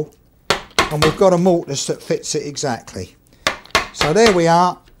chisel, and we've got a mortise that fits it exactly. So there we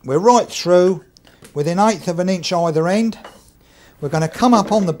are. We're right through. within 1/8 of an inch either end. We're going to come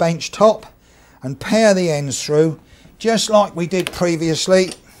up on the bench top and pair the ends through just like we did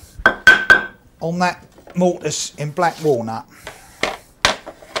previously on that mortise in black walnut.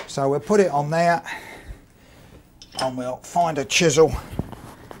 So we'll put it on there and we'll find a chisel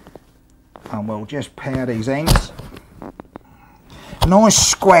and we'll just pair these ends. Nice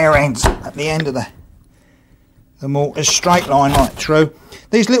square ends at the end of the mortise, straight line right through.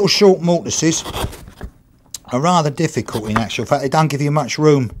 These little short mortises are rather difficult in actual fact. They don't give you much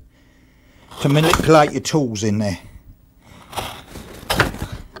room to manipulate your tools in there.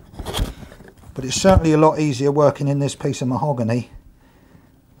 But it's certainly a lot easier working in this piece of mahogany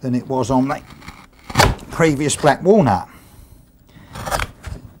than it was on the previous black walnut.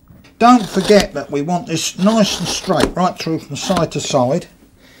 Don't forget that we want this nice and straight right through from side to side.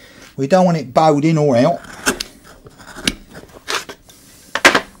 We don't want it bowed in or out.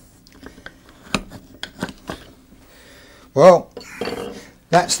 Well,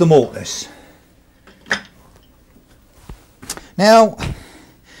 that's the mortise. Now,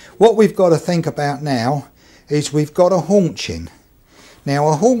 what we've got to think about now is we've got a haunching. Now,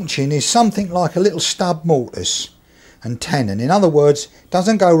 a haunching is something like a little stub mortise and tenon. In other words, it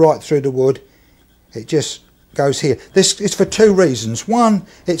doesn't go right through the wood, it just goes here. This is for two reasons. One,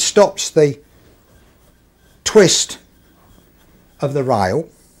 it stops the twist of the rail,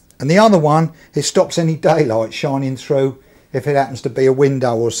 and the other one, it stops any daylight shining through if it happens to be a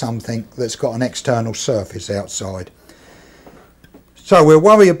window or something that's got an external surface outside. So we'll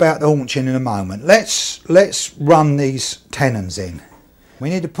worry about the haunching in a moment. Let's run these tenons in. We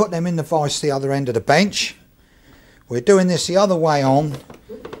need to put them in the vise the other end of the bench. We're doing this the other way on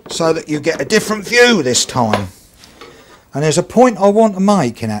so that you get a different view this time. And there's a point I want to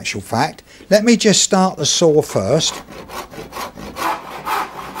make in actual fact. Let me just start the saw first.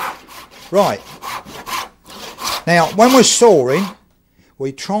 Right. Now, when we're sawing,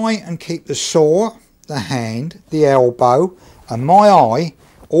 we try and keep the saw, the hand, the elbow and my eye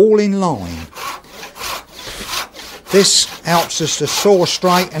all in line. This helps us to saw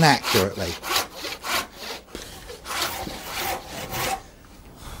straight and accurately.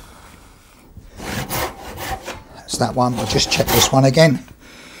 That's that one. We'll just check this one again.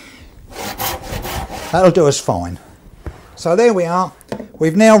 That'll do us fine. So there we are.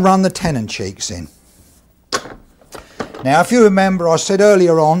 We've now run the tenon cheeks in. Now, if you remember, I said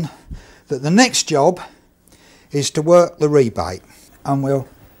earlier on that the next job is to work the rebate, and we'll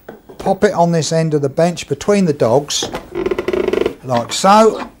pop it on this end of the bench between the dogs like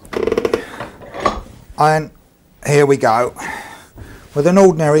so, and here we go with an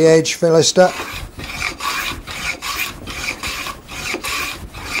ordinary edge fillister.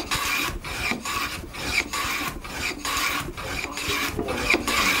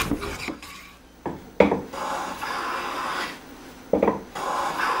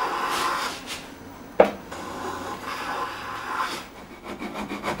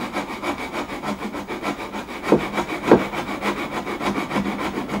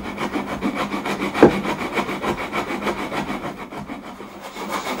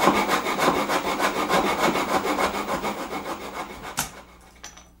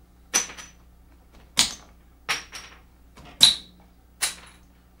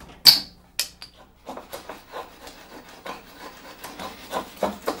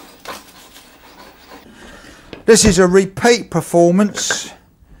 This is a repeat performance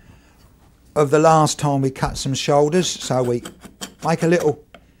of the last time we cut some shoulders, so we make a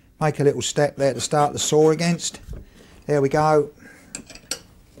little step there to start the saw against. There we go.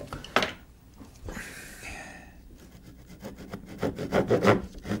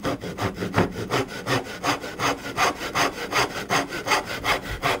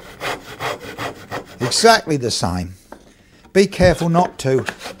 Exactly the same. Be careful not to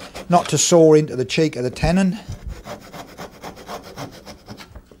saw into the cheek of the tenon.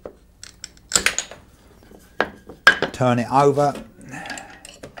 Turn it over,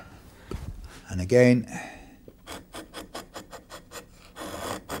 and again.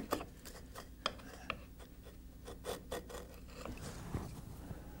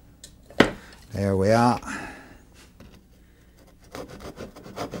 There we are.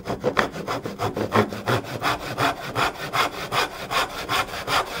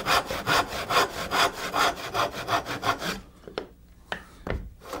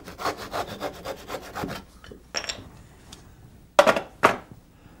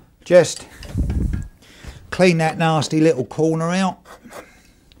 Just clean that nasty little corner out.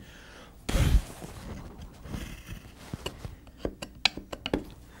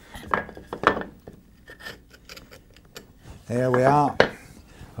 There we are.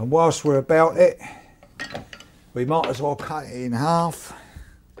 And whilst we're about it, we might as well cut it in half,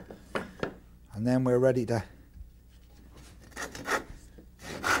 and then we're ready to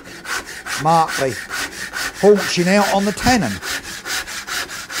mark the haunching out on the tenon.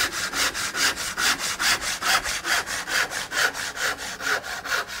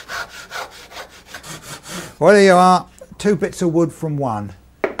 Well, there you are, 2 bits of wood from one.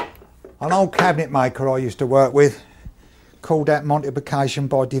 An old cabinet maker I used to work with called that multiplication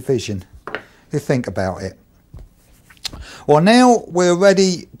by division. You think about it. Well, now we're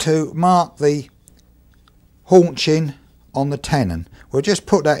ready to mark the haunching on the tenon. We'll just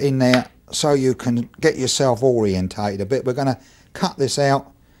put that in there so you can get yourself orientated a bit. We're going to cut this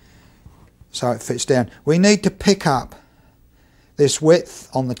out so it fits down. We need to pick up this width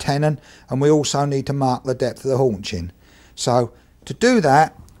on the tenon, and we also need to mark the depth of the haunching. So to do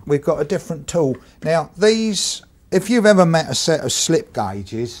that, we've got a different tool. Now these, if you've ever met a set of slip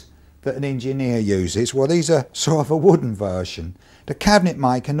gauges that an engineer uses, well, these are sort of a wooden version. The cabinet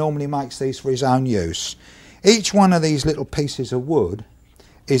maker normally makes these for his own use. Each one of these little pieces of wood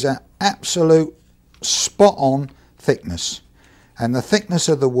is an absolute spot on thickness, and the thickness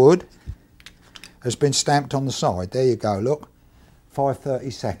of the wood has been stamped on the side. There you go, look,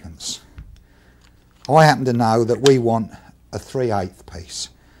 5/32. I happen to know that we want a 3/8 piece,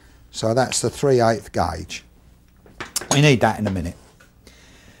 so that's the 3/8 gauge. We need that in a minute.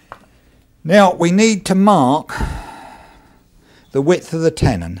 Now we need to mark the width of the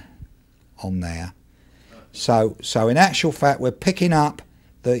tenon on there. So in actual fact, we're picking up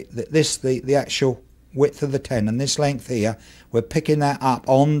the actual width of the tenon, this length here. We're picking that up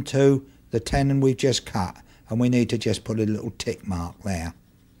onto the tenon we've just cut, and we need to just put a little tick mark there.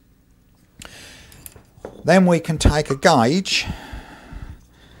 Then we can take a gauge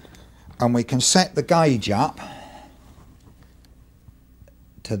and we can set the gauge up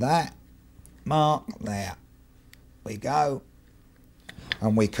to that mark. There we go,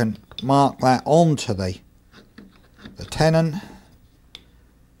 and we can mark that onto the tenon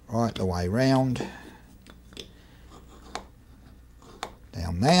right the way round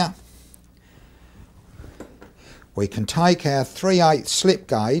down there. We can take our 3/8 slip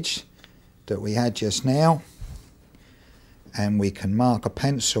gauge that we had just now, and we can mark a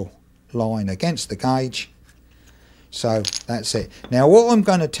pencil line against the gauge. So that's it. Now what I'm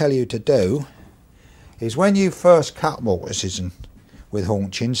going to tell you to do is, when you first cut mortises and with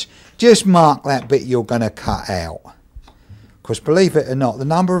haunchings, just mark that bit you're going to cut out, because believe it or not, the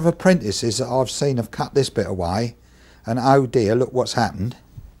number of apprentices that I've seen have cut this bit away, and oh dear, look what's happened.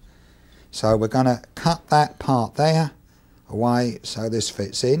 So we're going to cut that part there away so this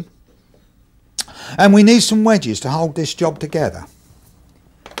fits in, and we need some wedges to hold this job together.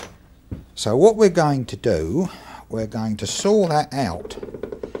 So what we're going to do, we're going to saw that out,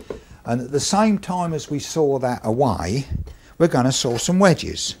 and at the same time as we saw that away, we're going to saw some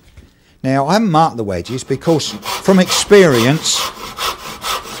wedges. Now I haven't marked the wedges because from experience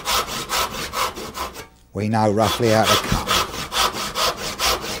we know roughly how to cut.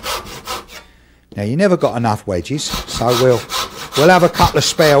 Now you never got enough wedges, so we'll have a couple of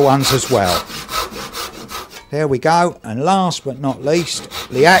spare ones as well. There we go, and last but not least,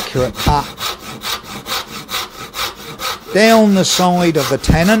 the accurate cut down the side of the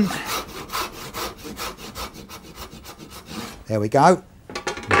tenon. There we go.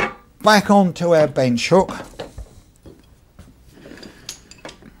 Back onto our bench hook.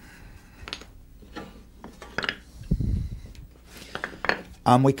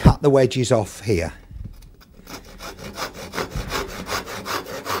 And we cut the wedges off here.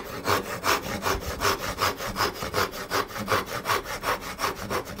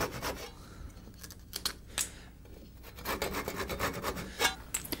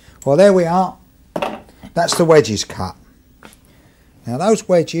 Well, there we are. That's the wedges cut. Now those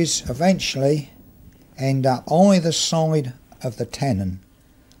wedges eventually end up either side of the tenon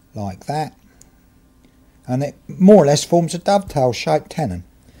like that, and it more or less forms a dovetail shaped tenon.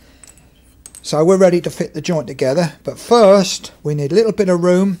 So we're ready to fit the joint together, but first we need a little bit of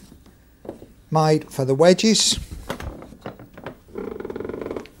room made for the wedges.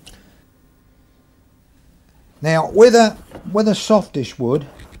 Now with a softish wood,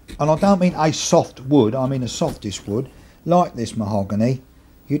 and I don't mean a soft wood, I mean a softish wood like this mahogany,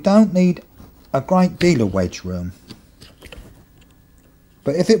 you don't need a great deal of wedge room.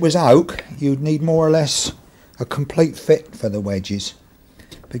 But if it was oak, you'd need more or less a complete fit for the wedges,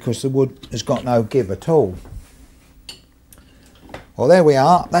 because the wood has got no give at all. Well, there we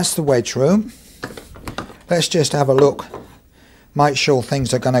are, that's the wedge room. Let's just have a look, make sure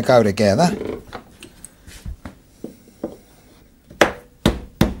things are going to go together.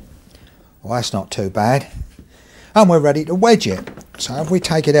 Well, that's not too bad. and we're ready to wedge it. So if we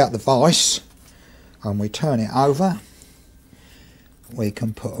take it out the vise and we turn it over, we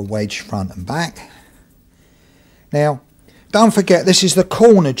can put a wedge front and back. Now don't forget, this is the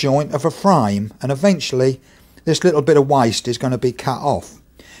corner joint of a frame, and eventually this little bit of waste is going to be cut off.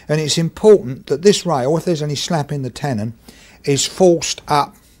 And it's important that this rail, if there's any slap in the tenon, is forced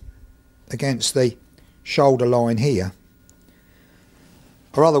up against the shoulder line here,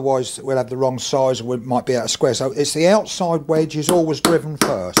 or otherwise we'll have the wrong size and we might be out of square. So it's the outside wedge is always driven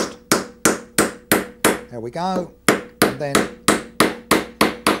first. There we go. And then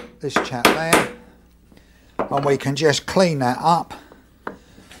this chap there, and we can just clean that up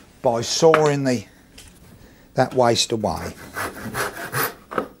by sawing that waste away.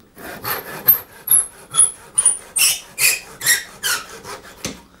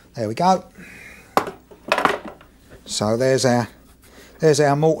 There we go. So there's our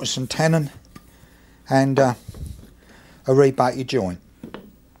mortise and tenon and a rebated joint.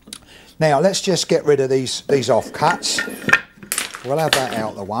 Now let's just get rid of these offcuts. We'll have that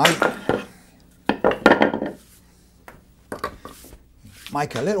out of the way.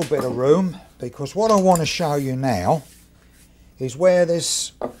 Make a little bit of room, because what I want to show you now is where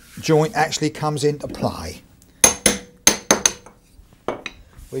this joint actually comes into play.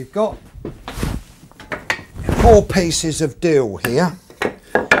 We've got 4 pieces of deal here.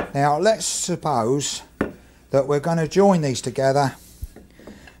 Now let's suppose that we're going to join these together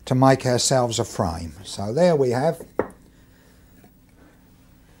to make ourselves a frame. So there we have.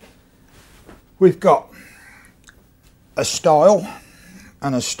 We've got a stile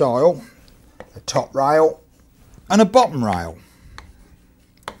and a stile, a top rail and a bottom rail.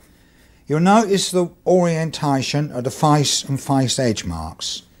 You'll notice the orientation of the face and face edge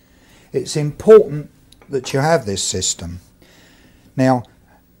marks. It's important that you have this system. Now,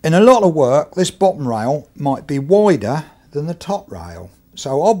 in a lot of work, this bottom rail might be wider than the top rail.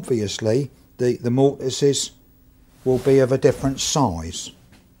 So obviously, the mortises will be of a different size.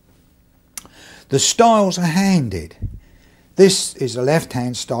 The stiles are handed. This is a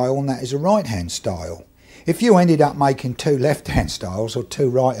left-hand stile and that is a right-hand stile. If you ended up making 2 left-hand stiles or 2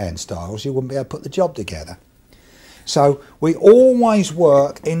 right-hand stiles, you wouldn't be able to put the job together. So we always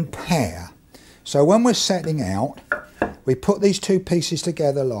work in pair. So when we're setting out, we put these 2 pieces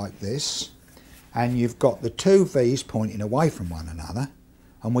together like this, and you've got the 2 V's pointing away from one another,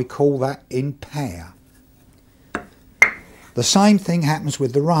 and we call that in pair. The same thing happens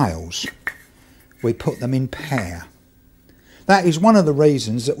with the rails. We put them in pair. That is one of the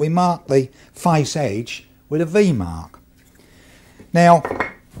reasons that we mark the face edge with a V mark. Now,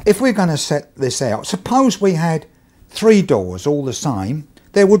 if we're going to set this out, suppose we had 3 doors all the same,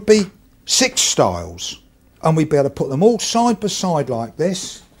 there would be 6 stiles, and we'd be able to put them all side by side like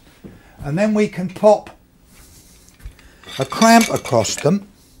this, and then we can pop a clamp across them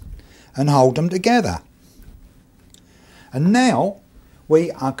and hold them together. And now we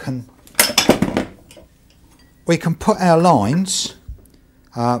can put our lines,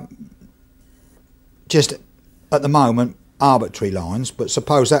 just at the moment arbitrary lines, but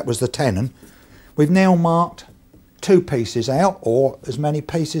suppose that was the tenon. We've now marked 2 pieces out, or as many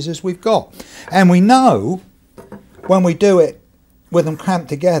pieces as we've got, and we know when we do it with them clamped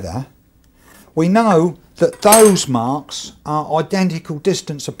together, we know that those marks are identical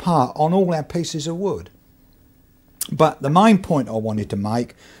distance apart on all our pieces of wood. But the main point I wanted to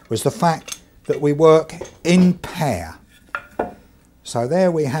make was the fact that we work in pair. So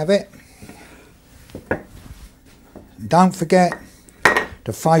there we have it. Don't forget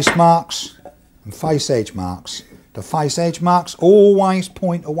the face marks and face edge marks. The face edge marks always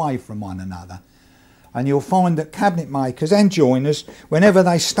point away from one another, and you'll find that cabinet makers and joiners, whenever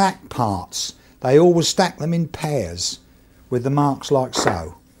they stack parts, they always stack them in pairs with the marks like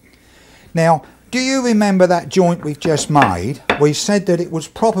so. Now, do you remember that joint we've just made? We said that it was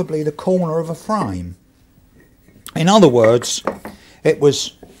probably the corner of a frame. In other words, it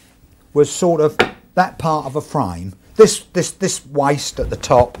was sort of that part of a frame. This waste at the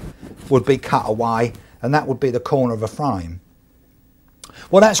top would be cut away, and that would be the corner of a frame.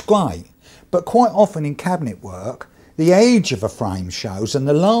 Well, that's great, but quite often in cabinet work, the edge of a frame shows, and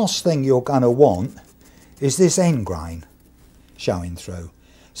the last thing you're going to want is this end grain showing through.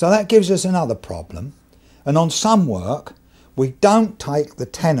 So that gives us another problem, and on some work we don't take the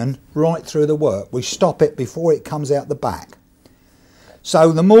tenon right through the work. We stop it before it comes out the back.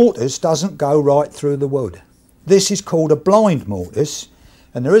 So the mortise doesn't go right through the wood. This is called a blind mortise,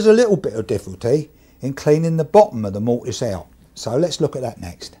 and there is a little bit of difficulty in cleaning the bottom of the mortise out. So let's look at that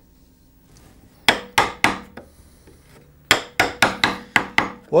next.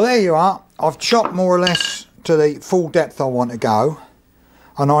 Well, there you are. I've chopped more or less to the full depth I want to go,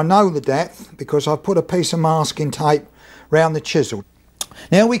 and I know the depth because I've put a piece of masking tape round the chisel.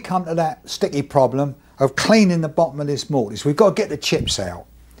 Now we come to that sticky problem of cleaning the bottom of this mortise. We've got to get the chips out.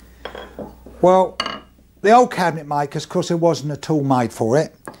 Well, the old cabinet makers, because there wasn't a tool made for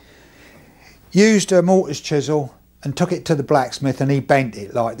it, used a mortise chisel and took it to the blacksmith, and he bent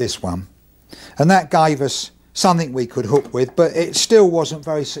it like this one. And that gave us something we could hook with, but it still wasn't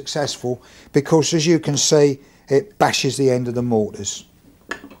very successful because, as you can see, it bashes the end of the mortise.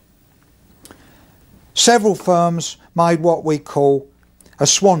 Several firms made what we call a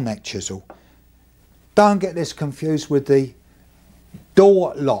swan neck chisel. Don't get this confused with the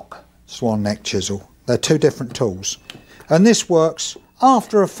door lock swan neck chisel. They're two different tools. And this works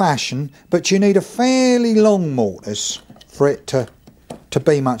after a fashion, but you need a fairly long mortise for it to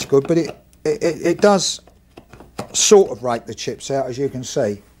be much good, but it does sort of rake the chips out, as you can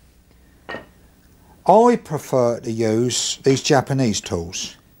see. I prefer to use these Japanese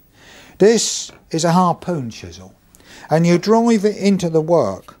tools. This is a harpoon chisel, and you drive it into the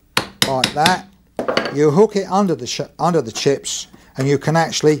work like that. You hook it under the chips, and you can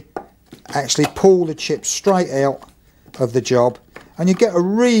actually pull the chips straight out of the job, and you get a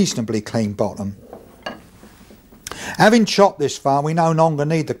reasonably clean bottom. Having chopped this far, we no longer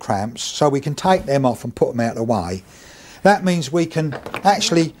need the cramps, so we can take them off and put them out of the way. That means we can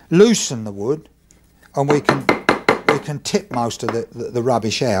actually loosen the wood, and we can tip most of the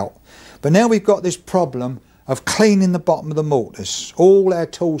rubbish out. But now we've got this problem of cleaning the bottom of the mortise. All our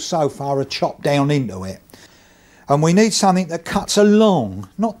tools so far are chopped down into it, and we need something that cuts along,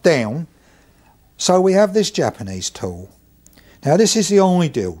 not down. So we have this Japanese tool. Now this is the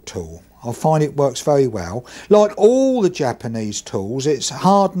ideal tool. I find it works very well. Like all the Japanese tools, it's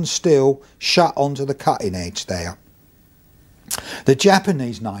hard and still shut onto the cutting edge there. The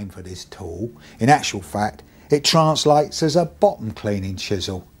Japanese name for this tool, in actual fact, it translates as a bottom cleaning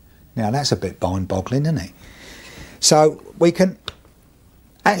chisel. Now that's a bit mind-boggling, isn't it? So we can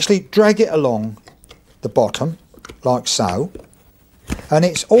actually drag it along the bottom, like so, and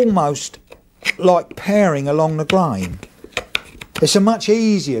it's almost like paring along the grain. It's a much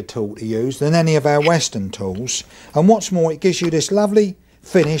easier tool to use than any of our Western tools, and what's more, it gives you this lovely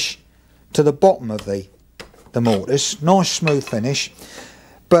finish to the bottom of the mortise, nice smooth finish.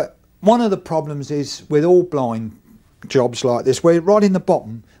 But one of the problems is with all blind jobs like this, where right in the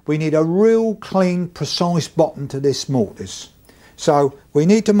bottom we need a real clean, precise bottom to this mortise. So we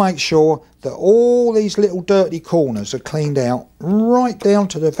need to make sure that all these little dirty corners are cleaned out right down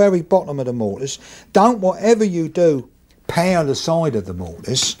to the very bottom of the mortise. Don't, whatever you do, pare the side of the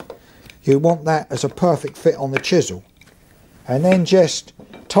mortise. You want that as a perfect fit on the chisel, and then just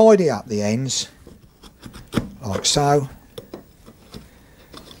tidy up the ends like so.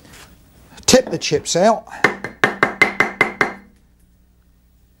 Tip the chips out.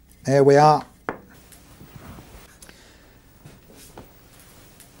 There we are.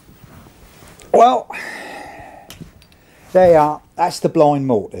 Well, there you are. That's the blind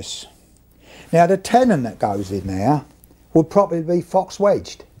mortise. Now the tenon that goes in there would probably be fox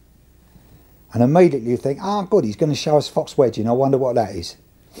wedged, and immediately you think, oh good, he's going to show us fox wedging, I wonder what that is.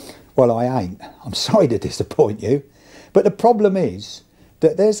 Well, I ain't. I'm sorry to disappoint you, but the problem is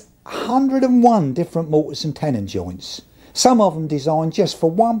that there's 101 different mortise and tenon joints, some of them designed just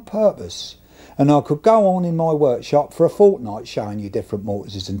for one purpose, and I could go on in my workshop for a fortnight showing you different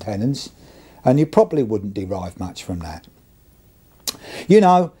mortises and tenons, and you probably wouldn't derive much from that. You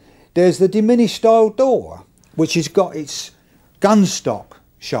know, there's the diminished style door, which has got its gunstock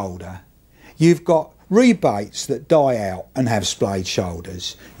shoulder. You've got rebates that die out and have splayed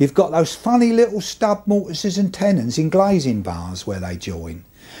shoulders. You've got those funny little stub mortises and tenons in glazing bars where they join.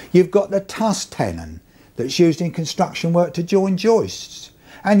 You've got the tuss tenon that's used in construction work to join joists.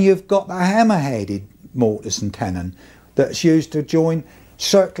 And you've got the hammer-headed mortise and tenon that's used to join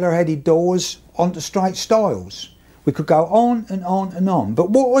circular-headed doors onto straight stiles. We could go on and on and on,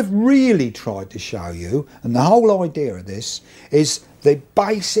 but what I've really tried to show you, and the whole idea of this, is the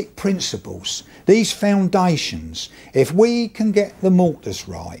basic principles, these foundations. If we can get the mortise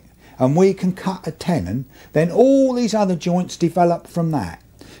right and we can cut a tenon, then all these other joints develop from that.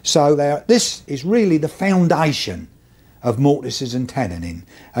 So this is really the foundation of mortises and tenoning,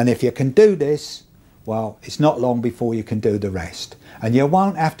 and if you can do this, well, it's not long before you can do the rest. And you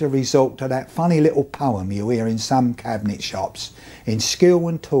won't have to resort to that funny little poem you hear in some cabinet shops. In skill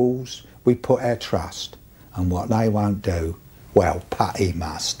and tools we put our trust, and what they won't do, well, putty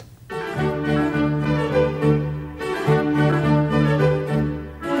must.